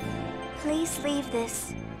 Moo, please leave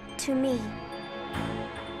this to me.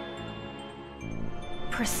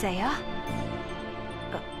 Presea?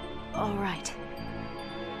 All right.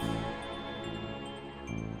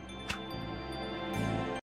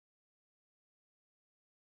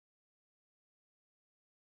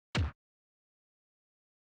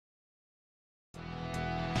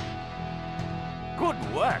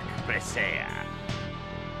 Good work, Presea.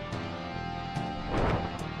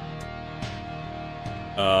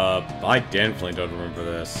 I definitely don't remember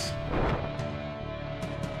this.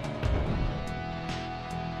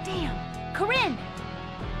 Damn! Corinne!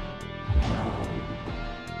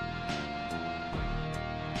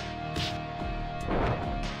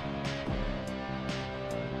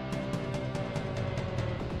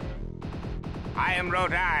 I am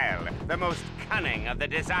Rodile, the most cunning of the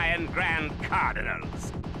Desian Grand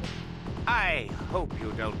Cardinals. I hope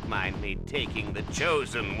you don't mind me taking the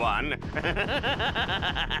chosen one.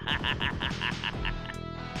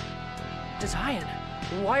 Desian?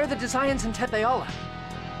 Why are the Desians in Tepeala?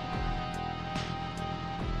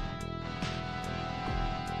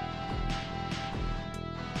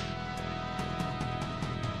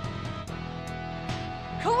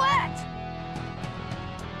 Colette!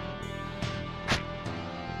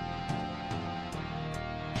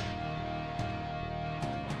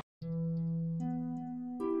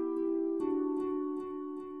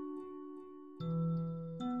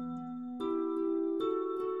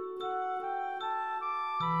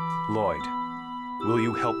 Lloyd, will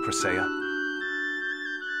you help Presea?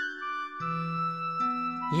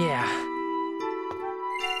 Yeah.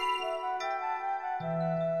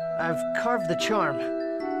 I've carved the charm.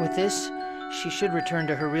 With this, she should return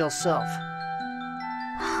to her real self.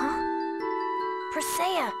 Huh?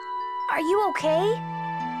 Presea, are you okay?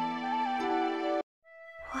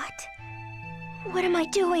 What? What am I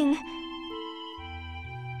doing?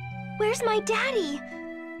 Where's my daddy?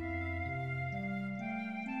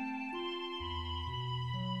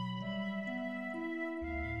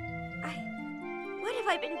 What have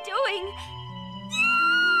I been doing?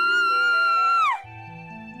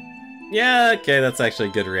 Yeah, okay, that's actually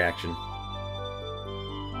a good reaction.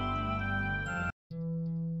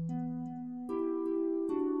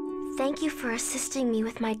 Thank you for assisting me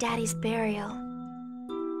with my daddy's burial.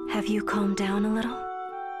 Have you calmed down a little?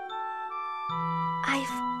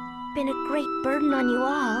 I've been a great burden on you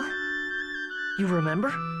all. You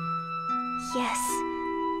remember? Yes,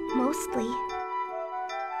 mostly.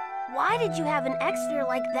 Why did you have an extra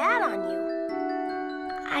like that on you?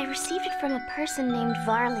 I received it from a person named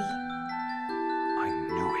Varley. I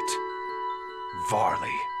knew it.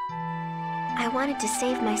 Varley. I wanted to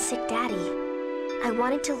save my sick daddy. I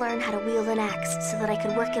wanted to learn how to wield an axe so that I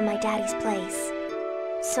could work in my daddy's place.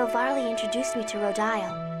 So Varley introduced me to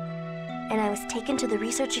Rodile, and I was taken to the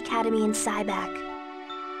Research Academy in Sybac.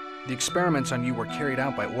 The experiments on you were carried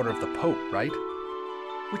out by order of the Pope, right?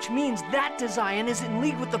 Which means that Desian is in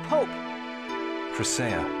league with the Pope.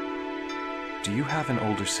 Presea, do you have an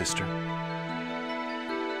older sister?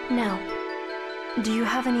 No. Do you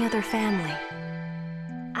have any other family?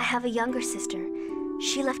 I have a younger sister.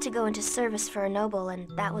 She left to go into service for a noble, and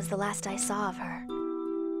that was the last I saw of her.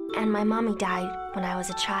 And my mommy died when I was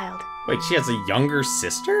a child. Wait, she has a younger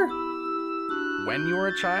sister? When you were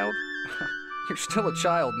a child? You're still a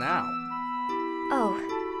child now. Oh,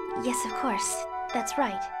 yes, of course. That's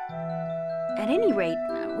right. At any rate,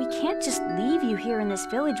 we can't just leave you here in this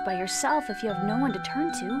village by yourself if you have no one to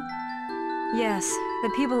turn to. Yes,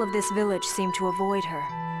 the people of this village seem to avoid her.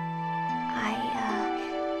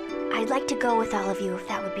 I'd like to go with all of you if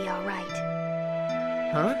that would be all right.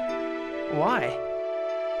 Huh? Why?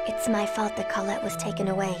 It's my fault that Colette was taken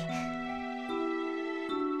away.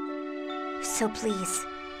 So please,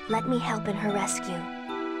 let me help in her rescue.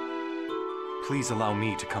 Please allow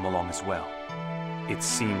me to come along as well. It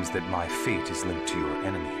seems that my fate is linked to your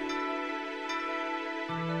enemy.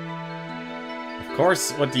 Of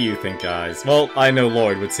course, what do you think, guys? Well, I know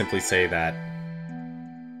Lloyd would simply say that.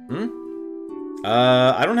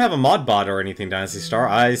 I don't have a mod bot or anything, Dynasty Star.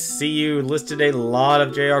 I see you listed a lot of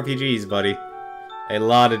JRPGs, buddy. A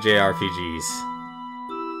lot of JRPGs.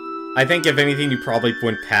 I think, if anything, you probably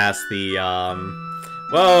went past the,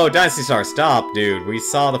 Whoa, Dynasty Star, stop, dude. We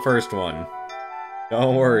saw the first one.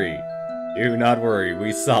 Don't worry. Do not worry,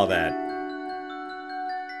 we saw that.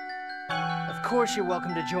 Of course you're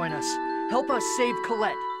welcome to join us. Help us save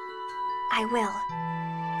Colette. I will.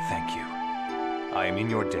 Thank you. I am in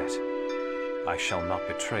your debt. I shall not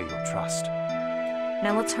betray your trust.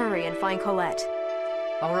 Now let's hurry and find Colette.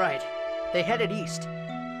 All right. They headed east.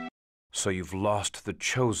 So you've lost the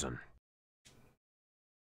Chosen.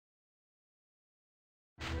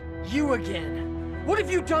 You again. What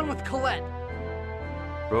have you done with Colette?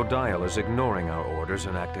 Rodile is ignoring our orders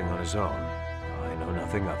and acting on his own. I know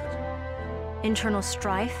nothing of it. Internal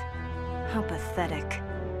strife? How pathetic.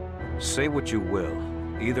 Say what you will.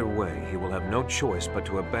 Either way, he will have no choice but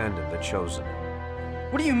to abandon the Chosen.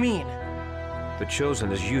 What do you mean? The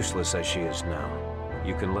Chosen is useless as she is now.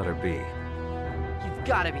 You can let her be. You've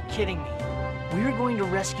got to be kidding me. We're going to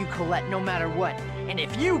rescue Colette no matter what, and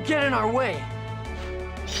if you get in our way...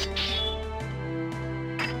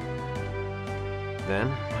 Then,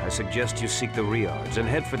 I suggest you seek the Riards and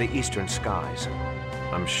head for the eastern skies.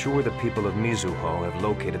 I'm sure the people of Mizuho have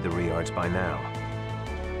located the Riards by now.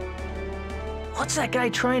 What's that guy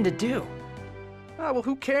trying to do? Ah, well,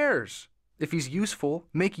 who cares? If he's useful,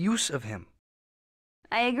 make use of him.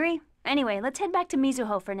 I agree. Anyway, let's head back to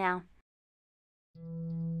Mizuho for now.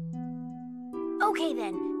 Okay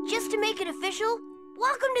then, just to make it official,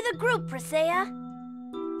 welcome to the group, Presea.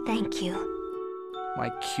 Thank you. My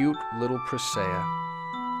cute little Presea.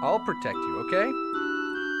 I'll protect you, okay?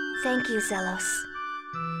 Thank you, Zelos.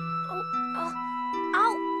 I'll...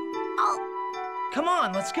 Come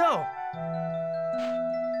on, let's go.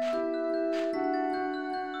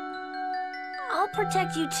 I'll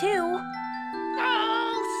protect you too.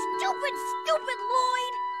 Oh, stupid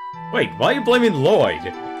Lloyd! Wait, why are you blaming Lloyd?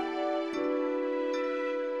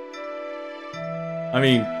 I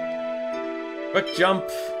mean, quick jump.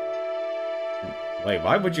 Wait,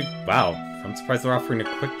 why would you? Wow, I'm surprised they're offering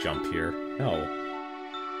a quick jump here. No.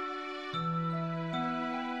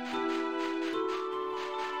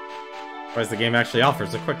 Surprised the game actually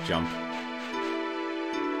offers a quick jump.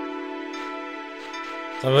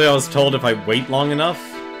 So I was told if I wait long enough,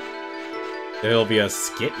 there'll be a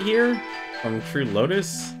skit here from True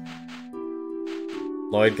Lotus.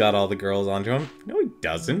 Lloyd got all the girls onto him. No, he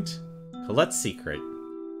doesn't. Colette's secret.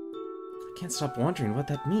 I can't stop wondering what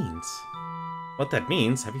that means. What that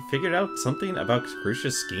means? Have you figured out something about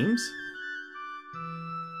Crucia's schemes?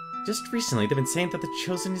 Just recently, they've been saying that the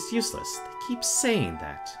Chosen is useless. They keep saying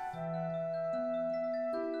that.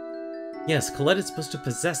 Yes, Colette is supposed to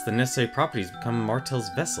possess the necessary properties to become Martel's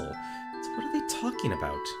vessel. So what are they talking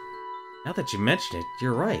about? Now that you mention it,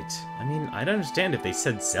 you're right. I mean, I'd understand if they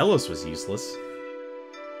said Zelos was useless.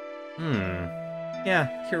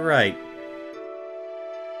 Yeah, you're right.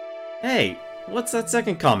 Hey, what's that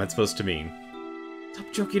second comment supposed to mean?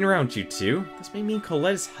 Stop joking around, you two. This may mean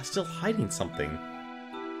Colette is still hiding something.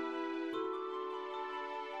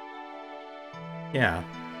 Yeah.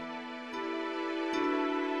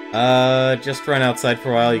 Just run outside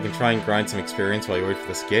for a while. You can try and grind some experience while you wait for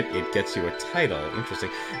the skit. It gets you a title. Interesting.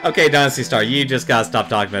 Okay, Dynasty Star, you just gotta stop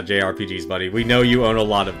talking about JRPGs, buddy. We know you own a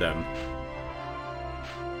lot of them.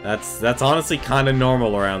 That's honestly kind of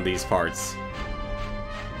normal around these parts.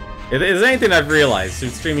 If there's anything I've realized through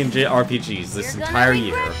streaming JRPGs this entire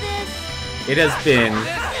year, it has been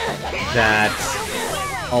that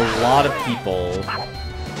a lot of people...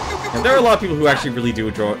 And there are a lot of people who actually really do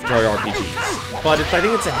enjoy RPGs, but I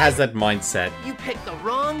think it has that mindset You picked the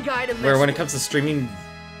wrong guy to where when it comes to streaming,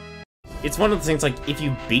 it's one of the things like, if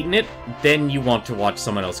you've beaten it, then you want to watch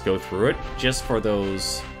someone else go through it, just for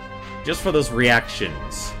those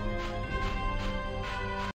reactions.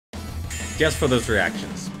 Just for those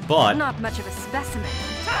reactions. But Not much of a specimen.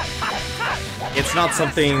 it's not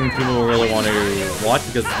something people will really want to watch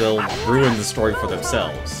because they'll ruin the story for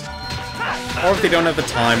themselves. Or if they don't have the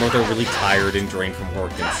time, or they're really tired and drained from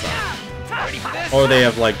work and such. Or they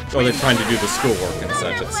have or they're trying to do the schoolwork and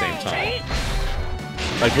such at the same time.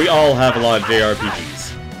 Like, we all have a lot of JRPGs.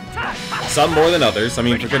 Some more than others. I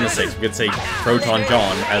mean, for goodness sakes, we could say Proton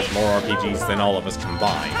John has more RPGs than all of us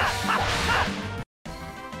combined.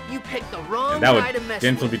 You picked the wrong And that guy to would mess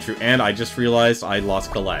definitely with. be true. And I just realized I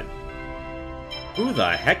lost Colette. Who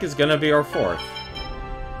the heck is gonna be our fourth?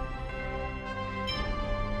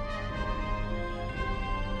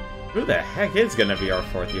 Who the heck is gonna be our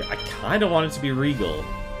fourth here? I kinda want it to be Regal.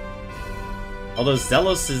 Although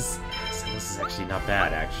Zelos is actually not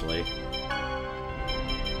bad, actually.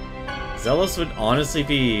 Zelos would honestly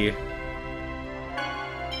be...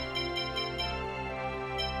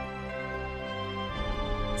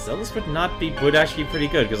 Zelos would actually be pretty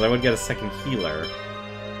good, because I would get a second healer.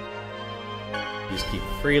 Use keep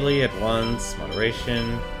freely at once,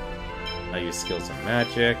 moderation. I use skills and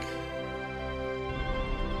magic.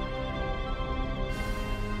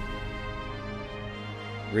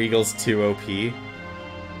 Regal's too OP.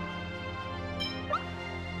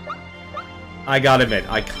 I gotta admit,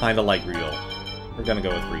 I kinda like Regal. We're gonna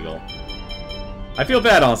go with Regal. I feel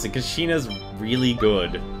bad, honestly, because Sheena's really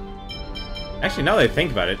good. Actually, now that I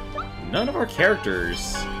think about it, none of our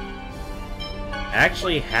characters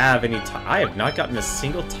actually have any I have not gotten a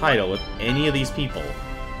single title with any of these people.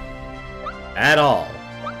 At all.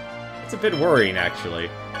 It's a bit worrying, actually.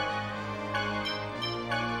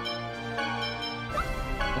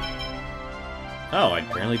 Oh, I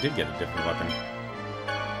apparently did get a different weapon.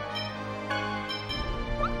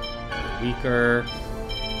 Weaker.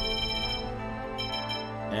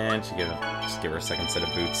 And just give her a second set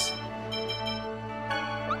of boots.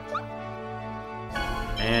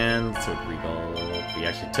 And so Regal. We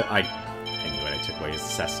actually took. I knew it. I took away his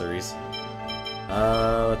accessories.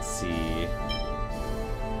 Let's see.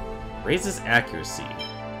 Raises accuracy.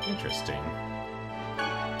 Interesting.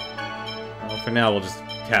 Well, for now, we'll just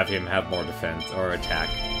have him have more defense or attack.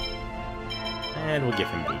 And we'll give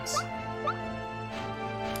him boots.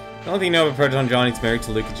 The only thing you know about Proton John, he's married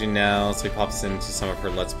to Lucajin now, so he pops into some of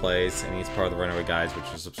her Let's Plays, and he's part of the Runaway Guides, which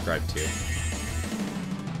you're subscribed to.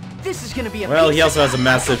 This is gonna be a Well, he also has a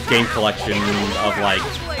massive game collection of, like,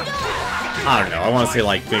 I don't know, I want to say,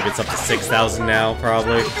 like, maybe it's up to 6,000 now,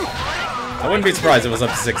 probably. I wouldn't be surprised if it was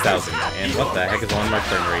up to 6,000. And what the heck is on my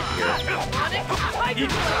frame rate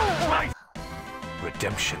here?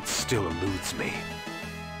 Redemption still eludes me.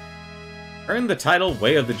 Earn the title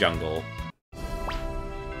Way of the Jungle.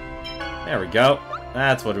 There we go.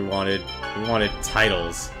 That's what we wanted. We wanted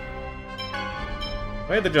titles.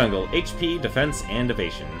 Way of the Jungle. HP, Defense, and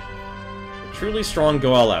Evasion. The truly strong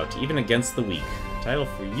go all out, even against the weak. Title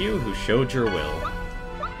for you who showed your will.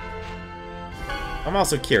 I'm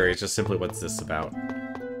also curious, just simply what's this about.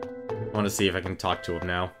 I want to see if I can talk to him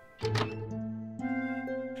now.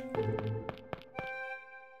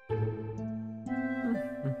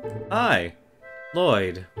 Hi,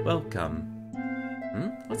 Lloyd. Welcome.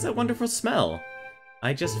 What's that wonderful smell?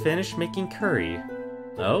 I just finished making curry.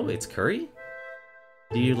 Oh, it's curry?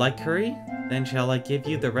 Do you like curry? Then shall I give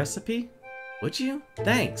you the recipe? Would you?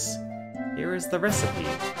 Thanks. Here is the recipe.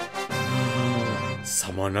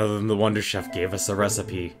 Someone other than the Wonder Chef gave us a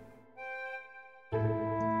recipe.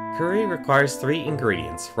 Curry requires 3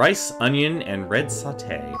 ingredients: rice, onion, and red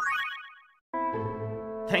sauté.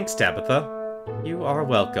 Thanks, Tabitha. You are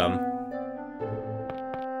welcome.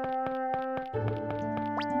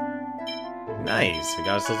 Nice. We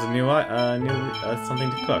got ourselves a new something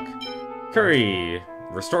to cook. Curry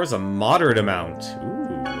restores a moderate amount.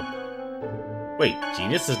 Ooh. Wait,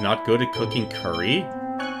 Genius is not good at cooking curry?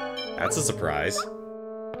 That's a surprise.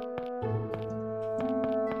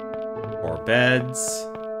 4 beds.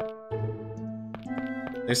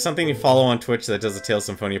 There's something you follow on Twitch that does a Tales of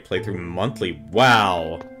Symphonia playthrough monthly.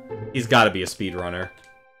 Wow. He's gotta be a speedrunner.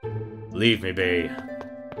 Leave me be.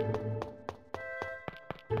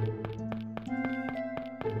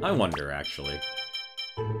 I wonder, actually.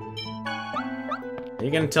 Are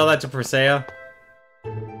you gonna tell that to Persea?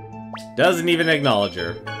 Doesn't even acknowledge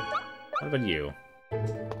her. What about you?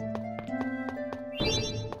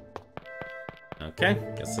 Okay,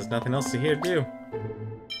 guess there's nothing else here to do.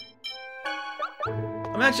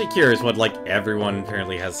 I'm actually curious what, like, everyone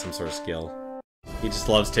apparently has some sort of skill. He just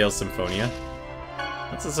loves Tales of Symphonia.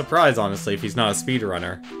 That's a surprise, honestly, if he's not a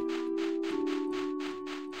speedrunner.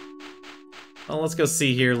 Well, let's go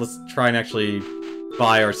see here. Let's try and actually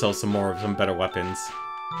buy ourselves some better weapons.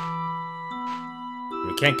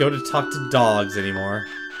 We can't go to talk to dogs anymore.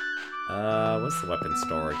 What's the weapon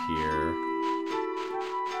store here?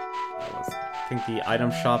 I think the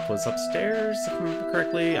item shop was upstairs, if I remember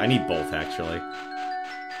correctly. I need both, actually.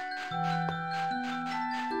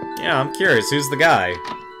 Yeah, I'm curious. Who's the guy?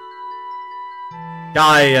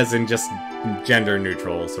 Guy as in just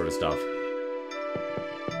gender-neutral sort of stuff.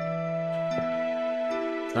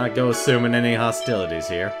 Let's not go assuming any hostilities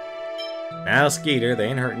here. Now, Skeeter, they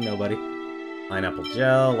ain't hurting nobody. Pineapple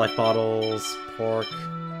gel, life bottles, pork.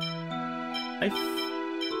 Let's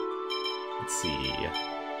see.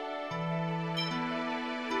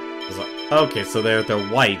 Okay, so they're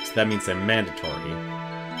white. That means they're mandatory.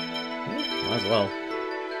 Yeah, might as well.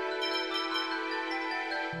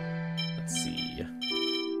 Let's see. Get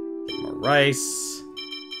more rice.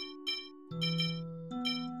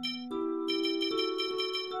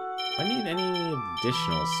 I need any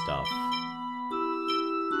additional stuff.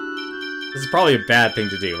 This is probably a bad thing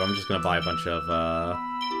to do. I'm just gonna buy a bunch of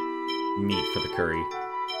meat for the curry.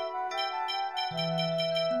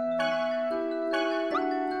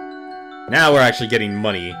 Now we're actually getting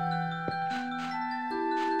money.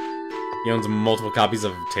 He owns multiple copies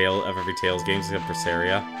of every Tales game except for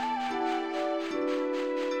Seria.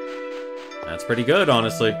 That's pretty good,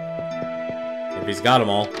 honestly. If he's got them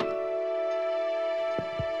all.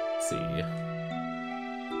 Let's see.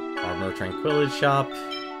 Armor Tranquility Shop.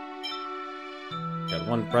 Got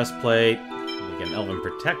 1 breastplate. We get an Elven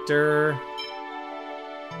Protector.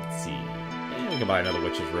 Let's see. And we can buy another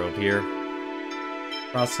Witch's Robe here.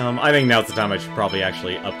 Cross helm. I think now's the time I should probably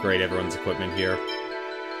actually upgrade everyone's equipment here.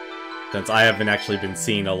 Since I haven't actually been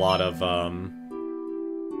seeing a lot of, are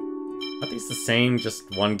these the same? Just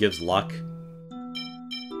one gives luck?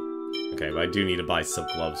 Okay, but I do need to buy silk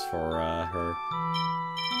gloves for, her.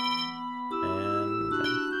 And I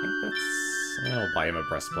think that's... I'll buy him a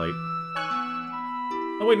breastplate.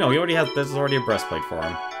 Oh wait, no, he already has... There's already a breastplate for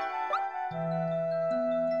him.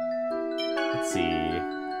 Let's see...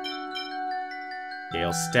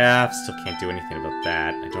 Gale Staff, still can't do anything about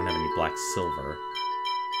that. I don't have any black silver.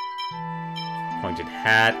 Pointed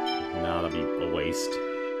Hat, no, that'd be a waste.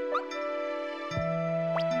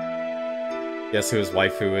 Guess who his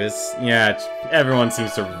waifu is? Yeah, everyone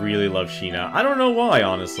seems to really love Sheena. I don't know why,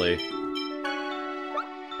 honestly.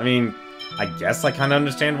 I mean, I guess I kind of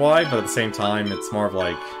understand why, but at the same time, it's more of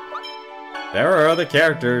like... There are other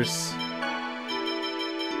characters.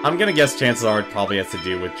 I'm gonna guess chances are it probably has to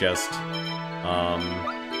do with just...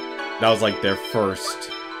 that was like their first,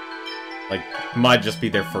 like, might just be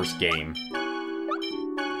their first game.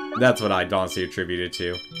 That's what I'd honestly attribute it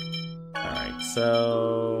to. Alright,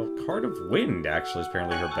 so... Card of Wind, actually, is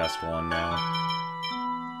apparently her best one now.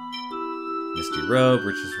 Misty Robe,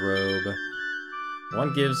 Rich's Robe.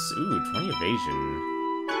 One gives, ooh, 20 evasion.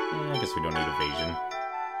 I guess we don't need evasion.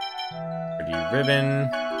 Pretty Ribbon.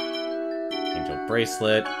 Angel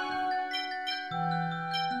Bracelet.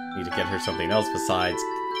 Need to get her something else besides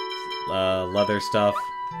leather stuff.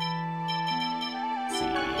 Let's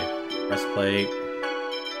see. Breastplate.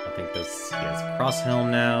 I think this... He has a cross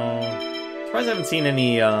helm now. Surprised I haven't seen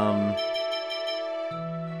any,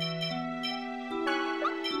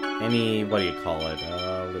 what do you call it?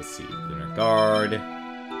 Let's see. Lunar Guard.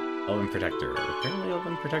 Elven Protector. Apparently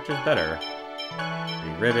Elven Protector is better.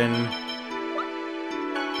 Free Ribbon.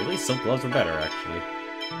 Really, Silk Gloves are better, actually.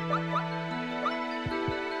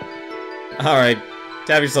 Alright.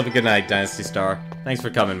 Have yourself a good night, Dynasty Star. Thanks for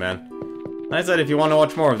coming, man. Like I said, if you want to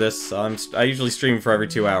watch more of this, I usually stream for every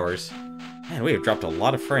 2 hours. Man, we have dropped a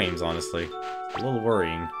lot of frames, honestly. It's a little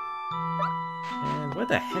worrying. And where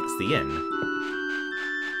the heck's the inn?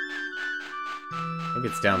 Maybe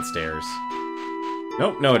it's downstairs.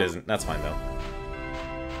 Nope, no it isn't. That's fine, though.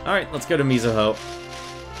 Alright, let's go to Mizuho.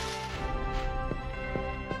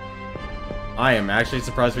 I am actually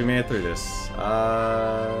surprised we made it through this.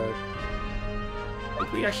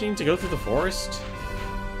 Did we actually need to go through the forest?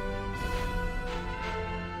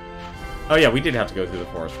 Oh yeah, we did have to go through the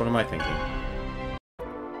forest. What am I thinking?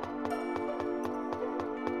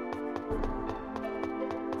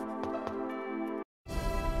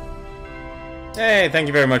 Hey, thank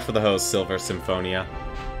you very much for the host, Silver Symphonia.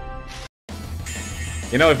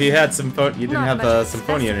 You know, if you had you didn't have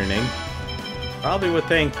Symphonia in your name, probably would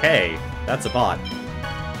think, hey, that's a bot.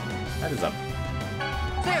 That is a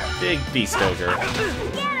big beast ogre.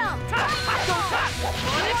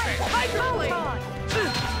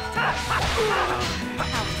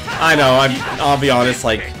 I know, I'll be honest,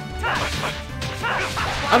 like,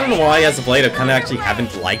 I don't know why, as of late, I kind of actually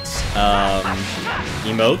haven't liked,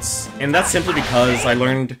 emotes, and that's simply because I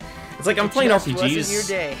learned, it's like, I'm playing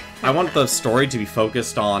RPGs, I want the story to be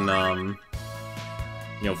focused on,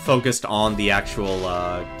 you know, focused on the actual,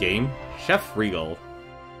 game. Chef Regal.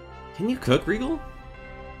 Can you cook, Regal?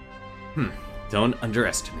 Don't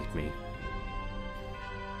underestimate me.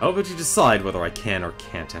 How about you decide whether I can or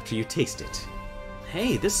can't after you taste it?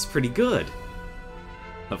 Hey, this is pretty good.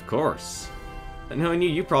 Of course. But knowing you,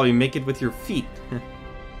 you probably make it with your feet.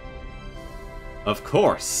 Of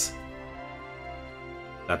course.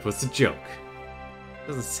 That was a joke.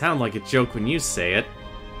 Doesn't sound like a joke when you say it.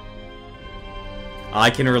 I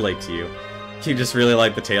can relate to you. You just really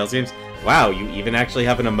like the Tales games? Wow, you even actually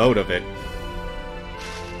have an emote of it.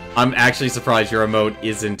 I'm actually surprised your emote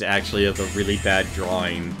isn't actually of the really bad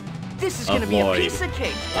drawing this is gonna be Lloyd, a piece of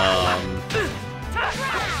cake.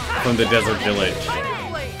 From the Desert Village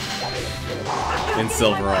in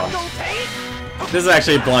Silveron. This is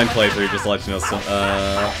actually a blind playthrough, just to let you know,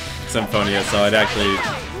 Symphonia. So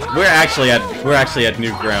we're actually at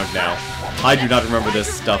new ground now. I do not remember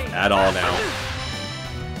this stuff at all now.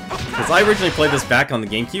 Because I originally played this back on the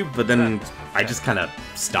GameCube, but then I just kind of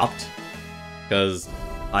stopped. Because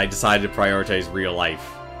I decided to prioritize real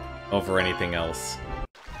life over anything else.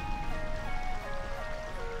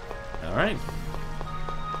 Alright.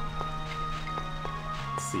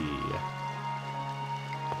 Let's see.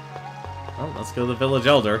 Well, let's go to the Village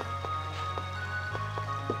Elder.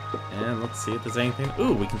 And let's see if there's anything...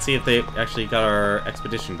 Ooh, we can see if they actually got our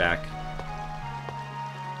expedition back.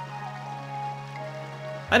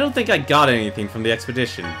 I don't think I got anything from the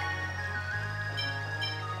expedition.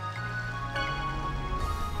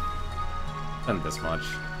 Done this much.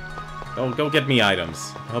 Go get me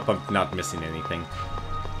items. I hope I'm not missing anything.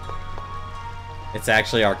 It's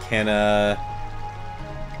actually Arcana...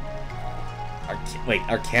 Wait,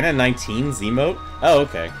 Arcana 19's emote? Oh,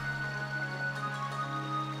 okay.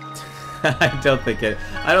 I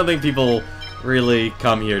don't think people really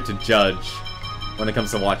come here to judge when it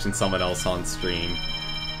comes to watching someone else on stream.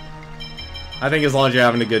 I think as long as you're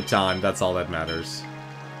having a good time, that's all that matters.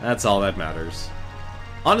 That's all that matters.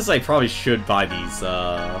 Honestly, I probably should buy these,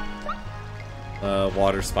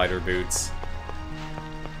 water spider boots.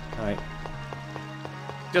 Alright.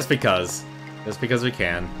 Just because. Just because we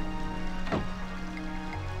can.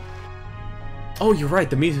 Oh, you're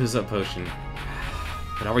right, the Mizuho potion.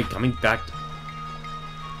 But are we coming back?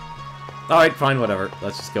 Alright, fine, whatever.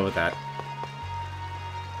 Let's just go with that.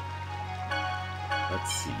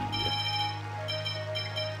 Let's see.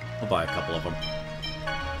 I'll buy a couple of them.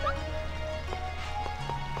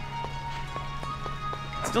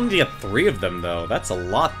 Still need to get 3 of them, though. That's a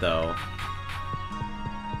lot, though.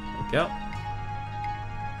 There we go.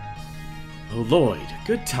 Oh, Lloyd,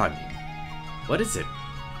 good timing. What is it?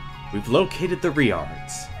 We've located the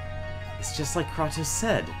Riards. It's just like Kratos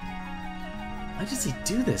said. Why does he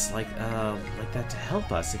do this like that to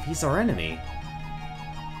help us if he's our enemy?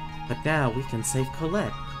 But now we can save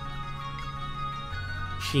Colette.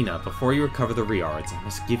 Sheena, before you recover the Riards, I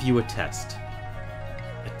must give you a test.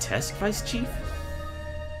 A test, Vice Chief?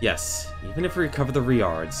 Yes, even if we recover the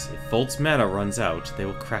Riards, if Volt's mana runs out, they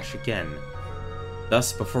will crash again.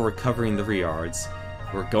 Thus, before recovering the Riards,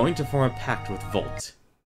 we're going to form a pact with Volt.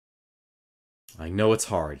 I know it's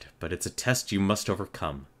hard, but it's a test you must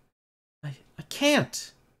overcome. I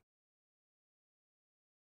can't!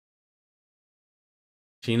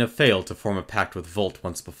 Sheena failed to form a pact with Volt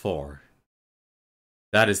once before.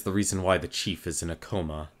 That is the reason why the Chief is in a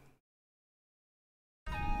coma.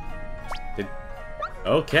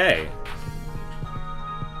 Okay.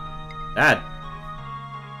 That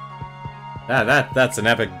That's an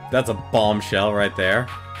epic... That's a bombshell right there.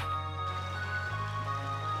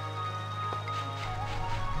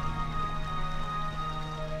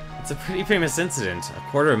 It's a pretty famous incident. A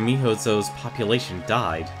quarter of Mihozo's population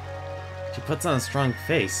died. She puts on a strong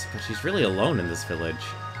face, but she's really alone in this village.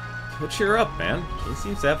 Go cheer up, man. She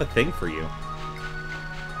seems to have a thing for you.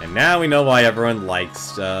 And now we know why everyone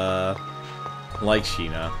likes Sheena.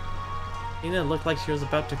 Sheena looked like she was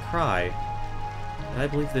about to cry. But I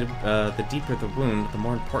believe that the deeper the wound, the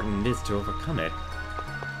more important it is to overcome it.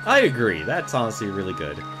 I agree. That's honestly really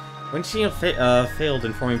good. When Sheena failed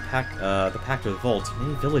in forming the Pact of the Vault,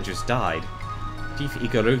 many villagers died. Chief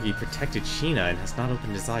Ikarugi protected Sheena and has not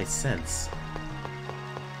opened his eyes since.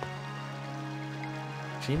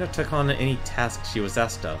 Sheena took on any task she was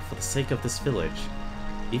asked of for the sake of this village.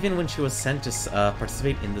 Even when she was sent to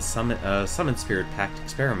participate in the Summon Spirit Pact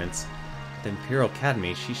experiments at the Imperial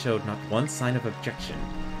Academy, she showed not one sign of objection,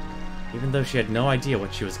 even though she had no idea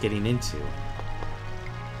what she was getting into.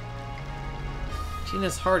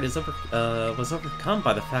 Sheena's heart was overcome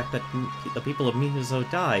by the fact that the people of Mihozo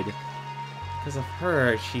died. Because of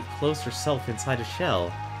her, she closed herself inside a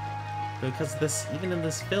shell. Because of this, even in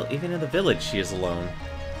the village, she is alone.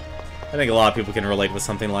 I think a lot of people can relate with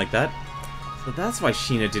something like that. So that's why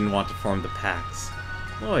Sheena didn't want to form the pacts.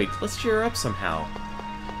 Lloyd, let's cheer her up somehow.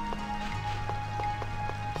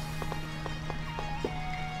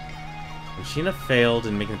 When Sheena failed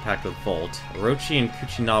in making the pact with Volt, Orochi and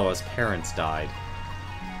Kuchinawa's parents died.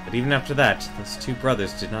 But even after that, those two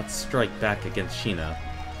brothers did not strike back against Sheena.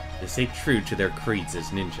 They stayed true to their creeds as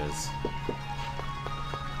ninjas.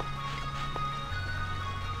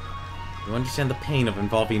 You understand the pain of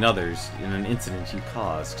involving others in an incident you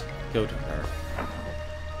caused. Go to her.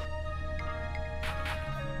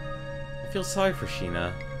 I feel sorry for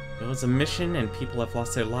Sheena. It was a mission and people have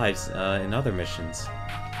lost their lives in other missions.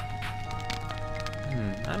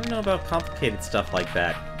 I don't know about complicated stuff like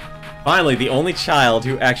that. Finally, the only child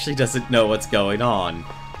who actually doesn't know what's going on.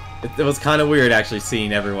 It was kind of weird actually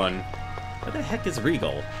seeing everyone. Where the heck is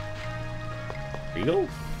Regal? Regal?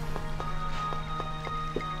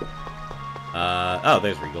 Oh,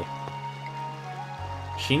 there's Regal.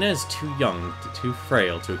 Sheena is too young, too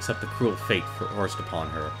frail to accept the cruel fate forced upon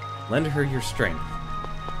her. Lend her your strength.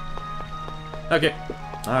 Okay.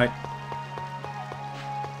 Alright.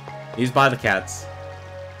 He's by the cats.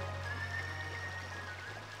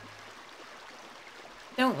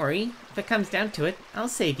 Don't worry. If it comes down to it, I'll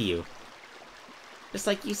save you. Just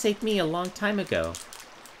like you saved me a long time ago.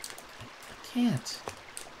 I can't.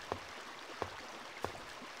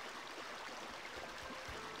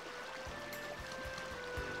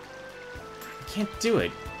 I can't do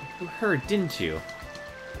it. You heard, didn't you?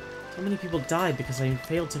 So many people died because I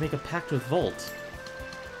failed to make a pact with Volt.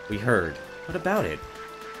 We heard. What about it?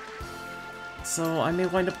 So I may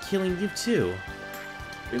wind up killing you too.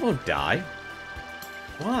 We won't die.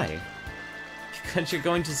 Why? Because you're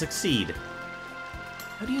going to succeed.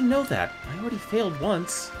 How do you know that? I already failed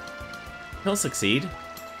once. He'll succeed.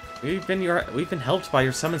 We've been helped by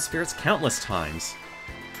your summoned spirits countless times.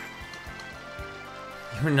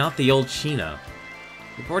 You're not the old Sheena.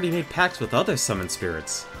 You've already made pacts with other summoned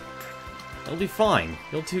spirits. It'll be fine.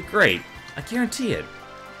 You'll do great. I guarantee it.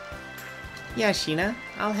 Yeah, Sheena.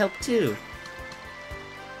 I'll help too.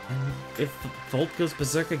 And if Volt goes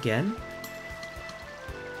berserk again?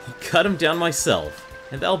 I'll cut him down myself.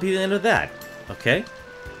 And that'll be the end of that. Okay?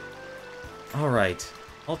 Alright.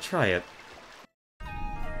 I'll try it.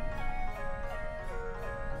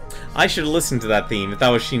 I should have listened to that theme if that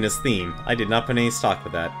was Sheena's theme. I did not put any stock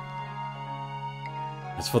with that.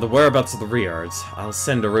 As for the whereabouts of the Riards, I'll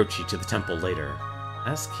send Orochi to the temple later.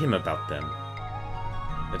 Ask him about them.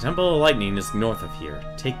 The Temple of Lightning is north of here.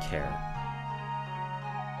 Take care.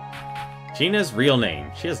 Sheena's real name.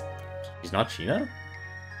 She's not Sheena?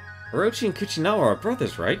 Orochi and Kuchinawa are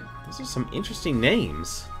brothers, right? Those are some interesting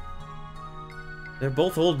names. They're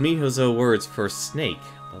both old Mihozo words for snake,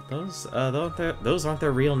 but those aren't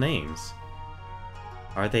their real names.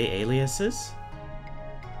 Are they aliases?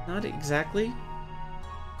 Not exactly.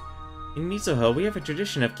 In Mizuho, we have a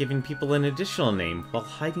tradition of giving people an additional name while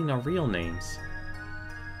hiding our real names.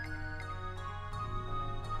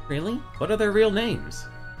 Really? What are their real names?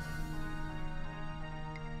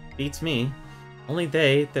 Beats me. Only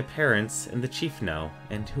they, their parents, and the chief know,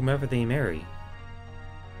 and whomever they marry.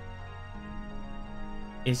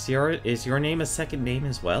 Is your name a second name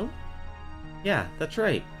as well? Yeah, that's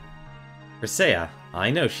right. Risea,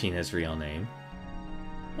 I know Sheena's real name.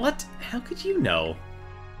 What? How could you know?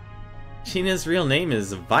 Sheena's real name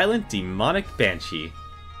is Violent Demonic Banshee.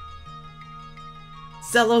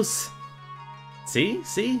 Zelos! See?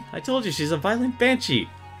 See? I told you she's a violent banshee.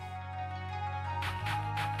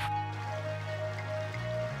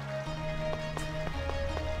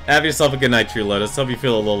 Have yourself a good night, True Lotus. Hope you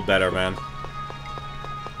feel a little better, man.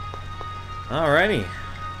 Alrighty.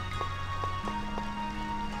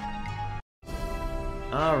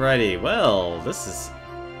 Alrighty, well, this is...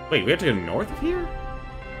 Wait, we have to go north of here?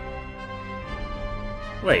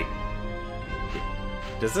 Wait.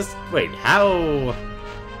 Does this... Wait, how...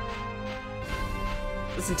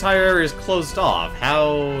 This entire area is closed off.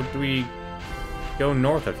 How do we go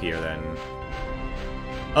north of here, then?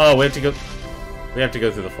 Oh, we have to go... We have to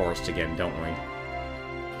go through the forest again, don't we?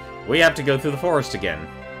 We have to go through the forest again.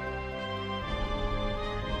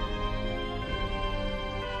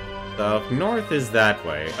 So, north is that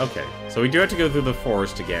way. Okay, so we do have to go through the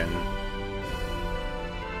forest again.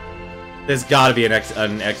 There's gotta be an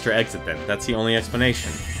extra exit then. That's the only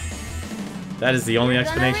explanation. That is the only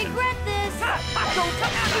explanation.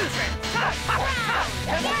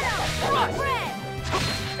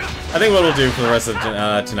 I think what we'll do for the rest of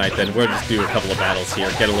tonight then, we'll just do a couple of battles here,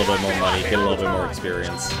 get a little bit more money, get a little bit more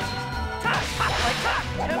experience.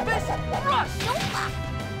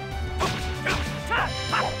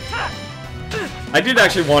 I did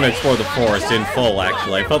actually want to explore the forest in full,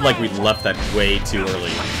 actually. I felt like we left that way too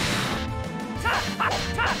early.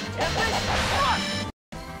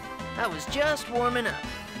 I was just warming up.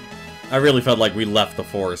 I really felt like we left the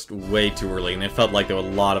forest way too early, and it felt like there were a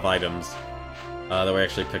lot of items that we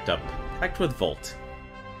actually picked up. Packed with Volt.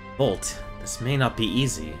 Volt, this may not be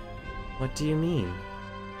easy. What do you mean?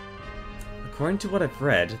 According to what I've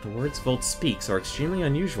read, the words Volt speaks are extremely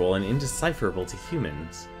unusual and indecipherable to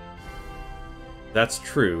humans. If that's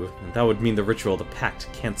true, and that would mean the ritual of the Pact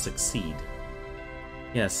can't succeed.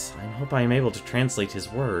 Yes, I hope I am able to translate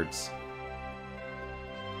his words.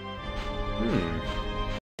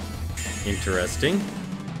 Interesting.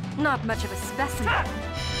 Not much of a specimen.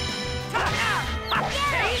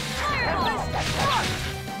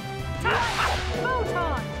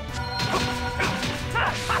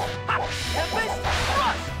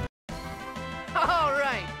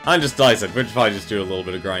 Alright. I'm just like I said, we'll probably just do a little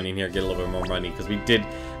bit of grinding here, get a little bit more money, because we did,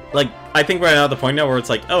 like, I think we're now at the point now where it's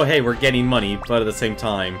like, oh hey, we're getting money, but at the same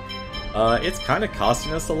time, it's kind of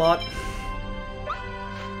costing us a lot.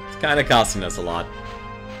 It's kind of costing us a lot.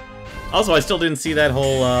 Also, I still didn't see that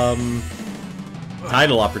whole,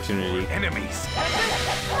 title opportunity. Enemies.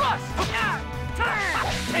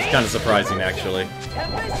 It's kind of surprising, actually.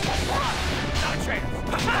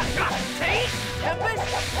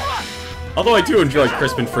 Although I do enjoy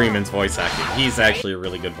Crispin Freeman's voice acting. He's actually a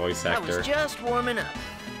really good voice actor. I was just warming up.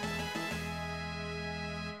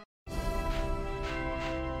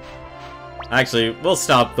 Actually, we'll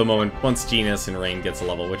stop the moment once Genus and Rain gets a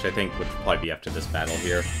level, which I think would probably be after this battle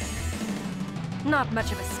here. Not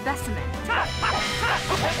much of a specimen.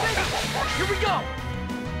 Here we go.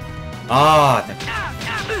 Ah,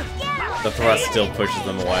 the thrust still pushes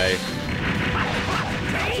them away.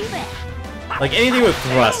 Like anything with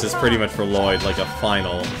thrust is pretty much for Lloyd, like a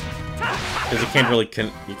final, because you can't really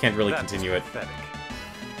continue it.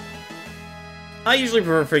 I usually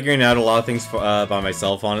prefer figuring out a lot of things by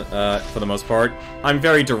myself on for the most part. I'm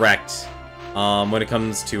very direct when it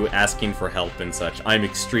comes to asking for help and such. I'm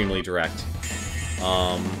extremely direct.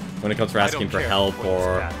 When it comes to asking for help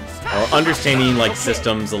or understanding like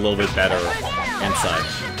systems a little bit better and such.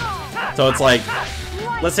 So it's like,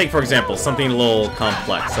 let's take for example something a little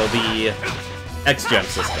complex. So the X-Gem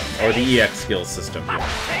system or the EX skills system here.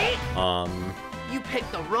 You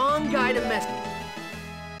picked the wrong guy to mess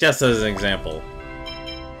with. Just as an example.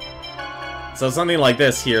 So something like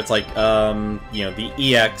this here, it's like you know, the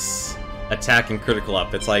EX attack and critical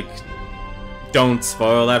up. It's like, don't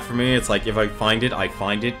spoil that for me. It's like, if I find it, I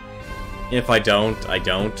find it. If I don't, I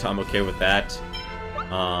don't. I'm okay with that.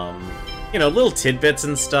 You know, little tidbits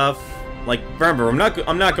and stuff. Like, remember, I'm not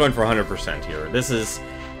going for 100% here. This is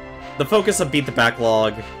the focus of Beat the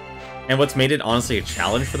Backlog, and what's made it honestly a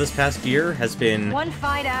challenge for this past year has been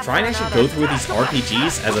trying to actually go through these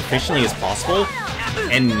RPGs as efficiently as possible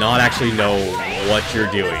and not actually know what you're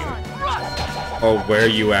doing or where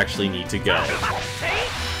you actually need to go.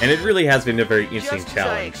 And it really has been a very interesting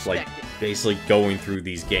challenge, like, basically going through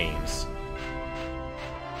these games.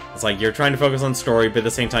 It's like, you're trying to focus on story, but at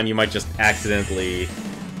the same time you might just accidentally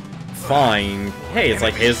find, hey, it's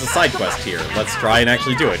like, here's the side quest here. Let's try and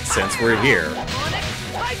actually do it, since we're here.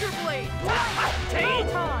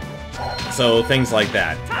 So, things like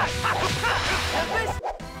that.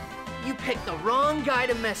 You picked the wrong guy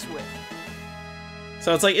to mess with.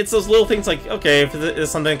 So it's like, it's those little things like, okay, if there's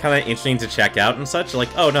something kind of interesting to check out and such, like,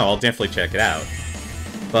 oh no, I'll definitely check it out.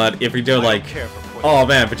 But if we do like, oh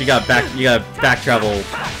man, but you got back travel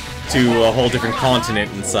to a whole different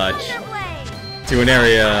continent and such, to an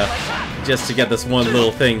area just to get this one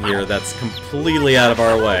little thing here that's completely out of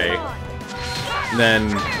our way, then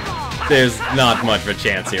there's not much of a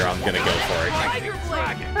chance here I'm gonna go for it.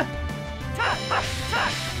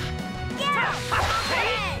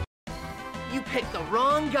 You picked the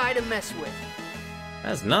wrong guy to mess with.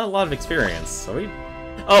 That's not a lot of experience, so we...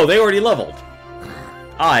 Oh, they already leveled!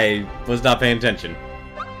 I was not paying attention.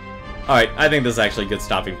 Alright, I think this is actually a good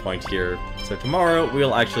stopping point here. So tomorrow,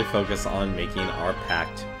 we'll actually focus on making our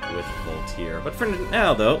pact with Volt here. But for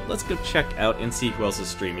now, though, let's go check out and see who else is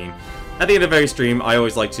streaming. At the end of every stream, I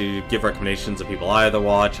always like to give recommendations of people I either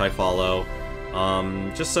watch, I follow,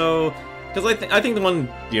 just so... Because I think the one,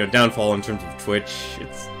 downfall in terms of Twitch,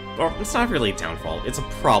 it's not really a downfall, it's a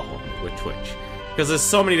problem with Twitch. Because there's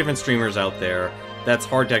so many different streamers out there that's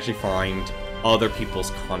hard to actually find other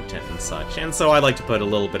people's content and such. And so I like to put a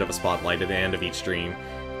little bit of a spotlight at the end of each stream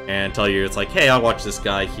and tell you, it's like, hey, I'll watch this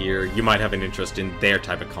guy here, you might have an interest in their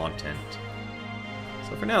type of content.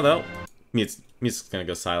 So for now, though, music's gonna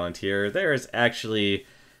go silent here. There's actually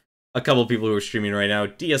a couple of people who are streaming right now.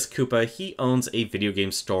 DS Koopa, he owns a video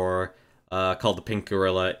game store called the Pink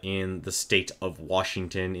Gorilla in the state of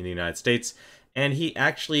Washington in the United States. And he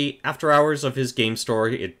actually, after hours of his game store,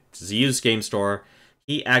 it's a used game store,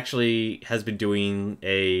 he actually has been doing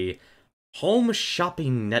a home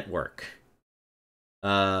shopping network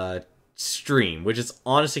stream, which is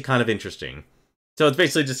honestly kind of interesting. So it's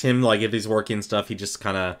basically just him, like, if he's working stuff, he just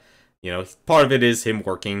kind of, part of it is him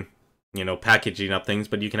working, packaging up things,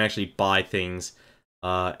 but you can actually buy things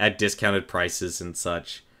at discounted prices and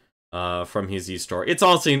such from his used store. It's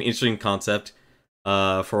honestly an interesting concept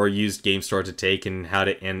for a used game store to take and how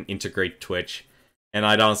to integrate Twitch. And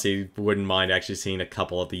I'd honestly wouldn't mind actually seeing a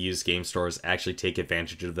couple of the used game stores actually take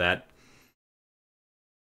advantage of that,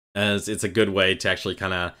 as it's a good way to actually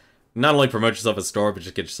kind of not only promote yourself as a store, but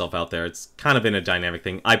just get yourself out there. It's kind of been a dynamic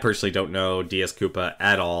thing. I personally don't know DS Koopa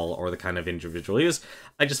at all, or the kind of individual he is.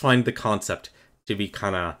 I just find the concept to be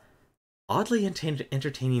kind of oddly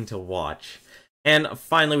entertaining to watch. And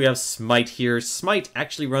finally, we have Smite here. Smite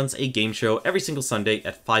actually runs a game show every single Sunday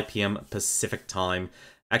at 5 p.m. Pacific time,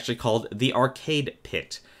 actually called The Arcade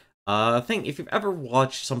Pit. If you've ever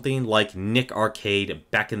watched something like Nick Arcade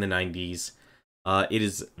back in the 90s, it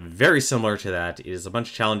is very similar to that. It is a bunch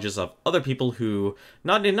of challenges of other people who,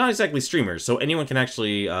 not exactly streamers, so anyone can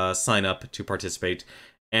actually sign up to participate.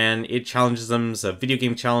 And it challenges them, so video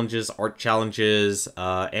game challenges, art challenges,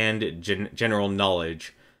 and general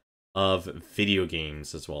knowledge of video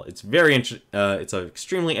games as well. It's it's an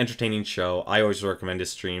extremely entertaining show. I always recommend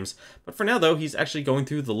his streams. But for now, though, he's actually going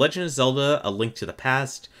through The Legend of Zelda: A Link to the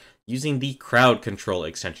Past using the Crowd Control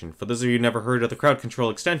extension. For those of you who never heard of the Crowd Control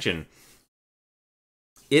extension,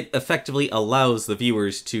 it effectively allows the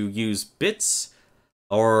viewers to use bits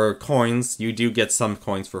or coins. You do get some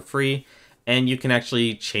coins for free, and you can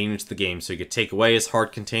actually change the game. So you can take away his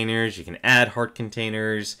heart containers, you can add heart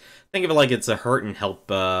containers. Think of it like it's a hurt and help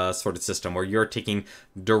sort of system, where you're taking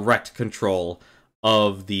direct control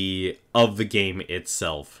of the game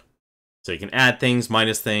itself. So you can add things,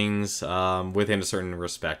 minus things, within a certain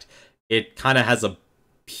respect. It kind of has a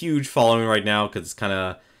huge following right now, because it's kind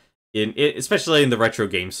of, especially in the retro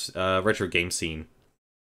game scene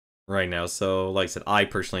right now. So, like I said, I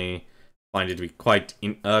personally find it to be quite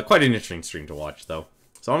an interesting stream to watch, though.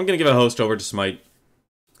 So I'm gonna give a host over to Smite.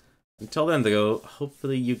 Until then, though,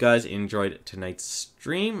 hopefully you guys enjoyed tonight's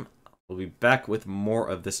stream. We'll be back with more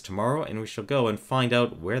of this tomorrow, and we shall go and find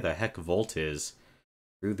out where the heck Volt is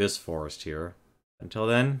through this forest here. Until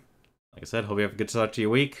then, like I said, hope you have a good start to your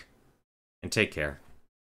week, and take care.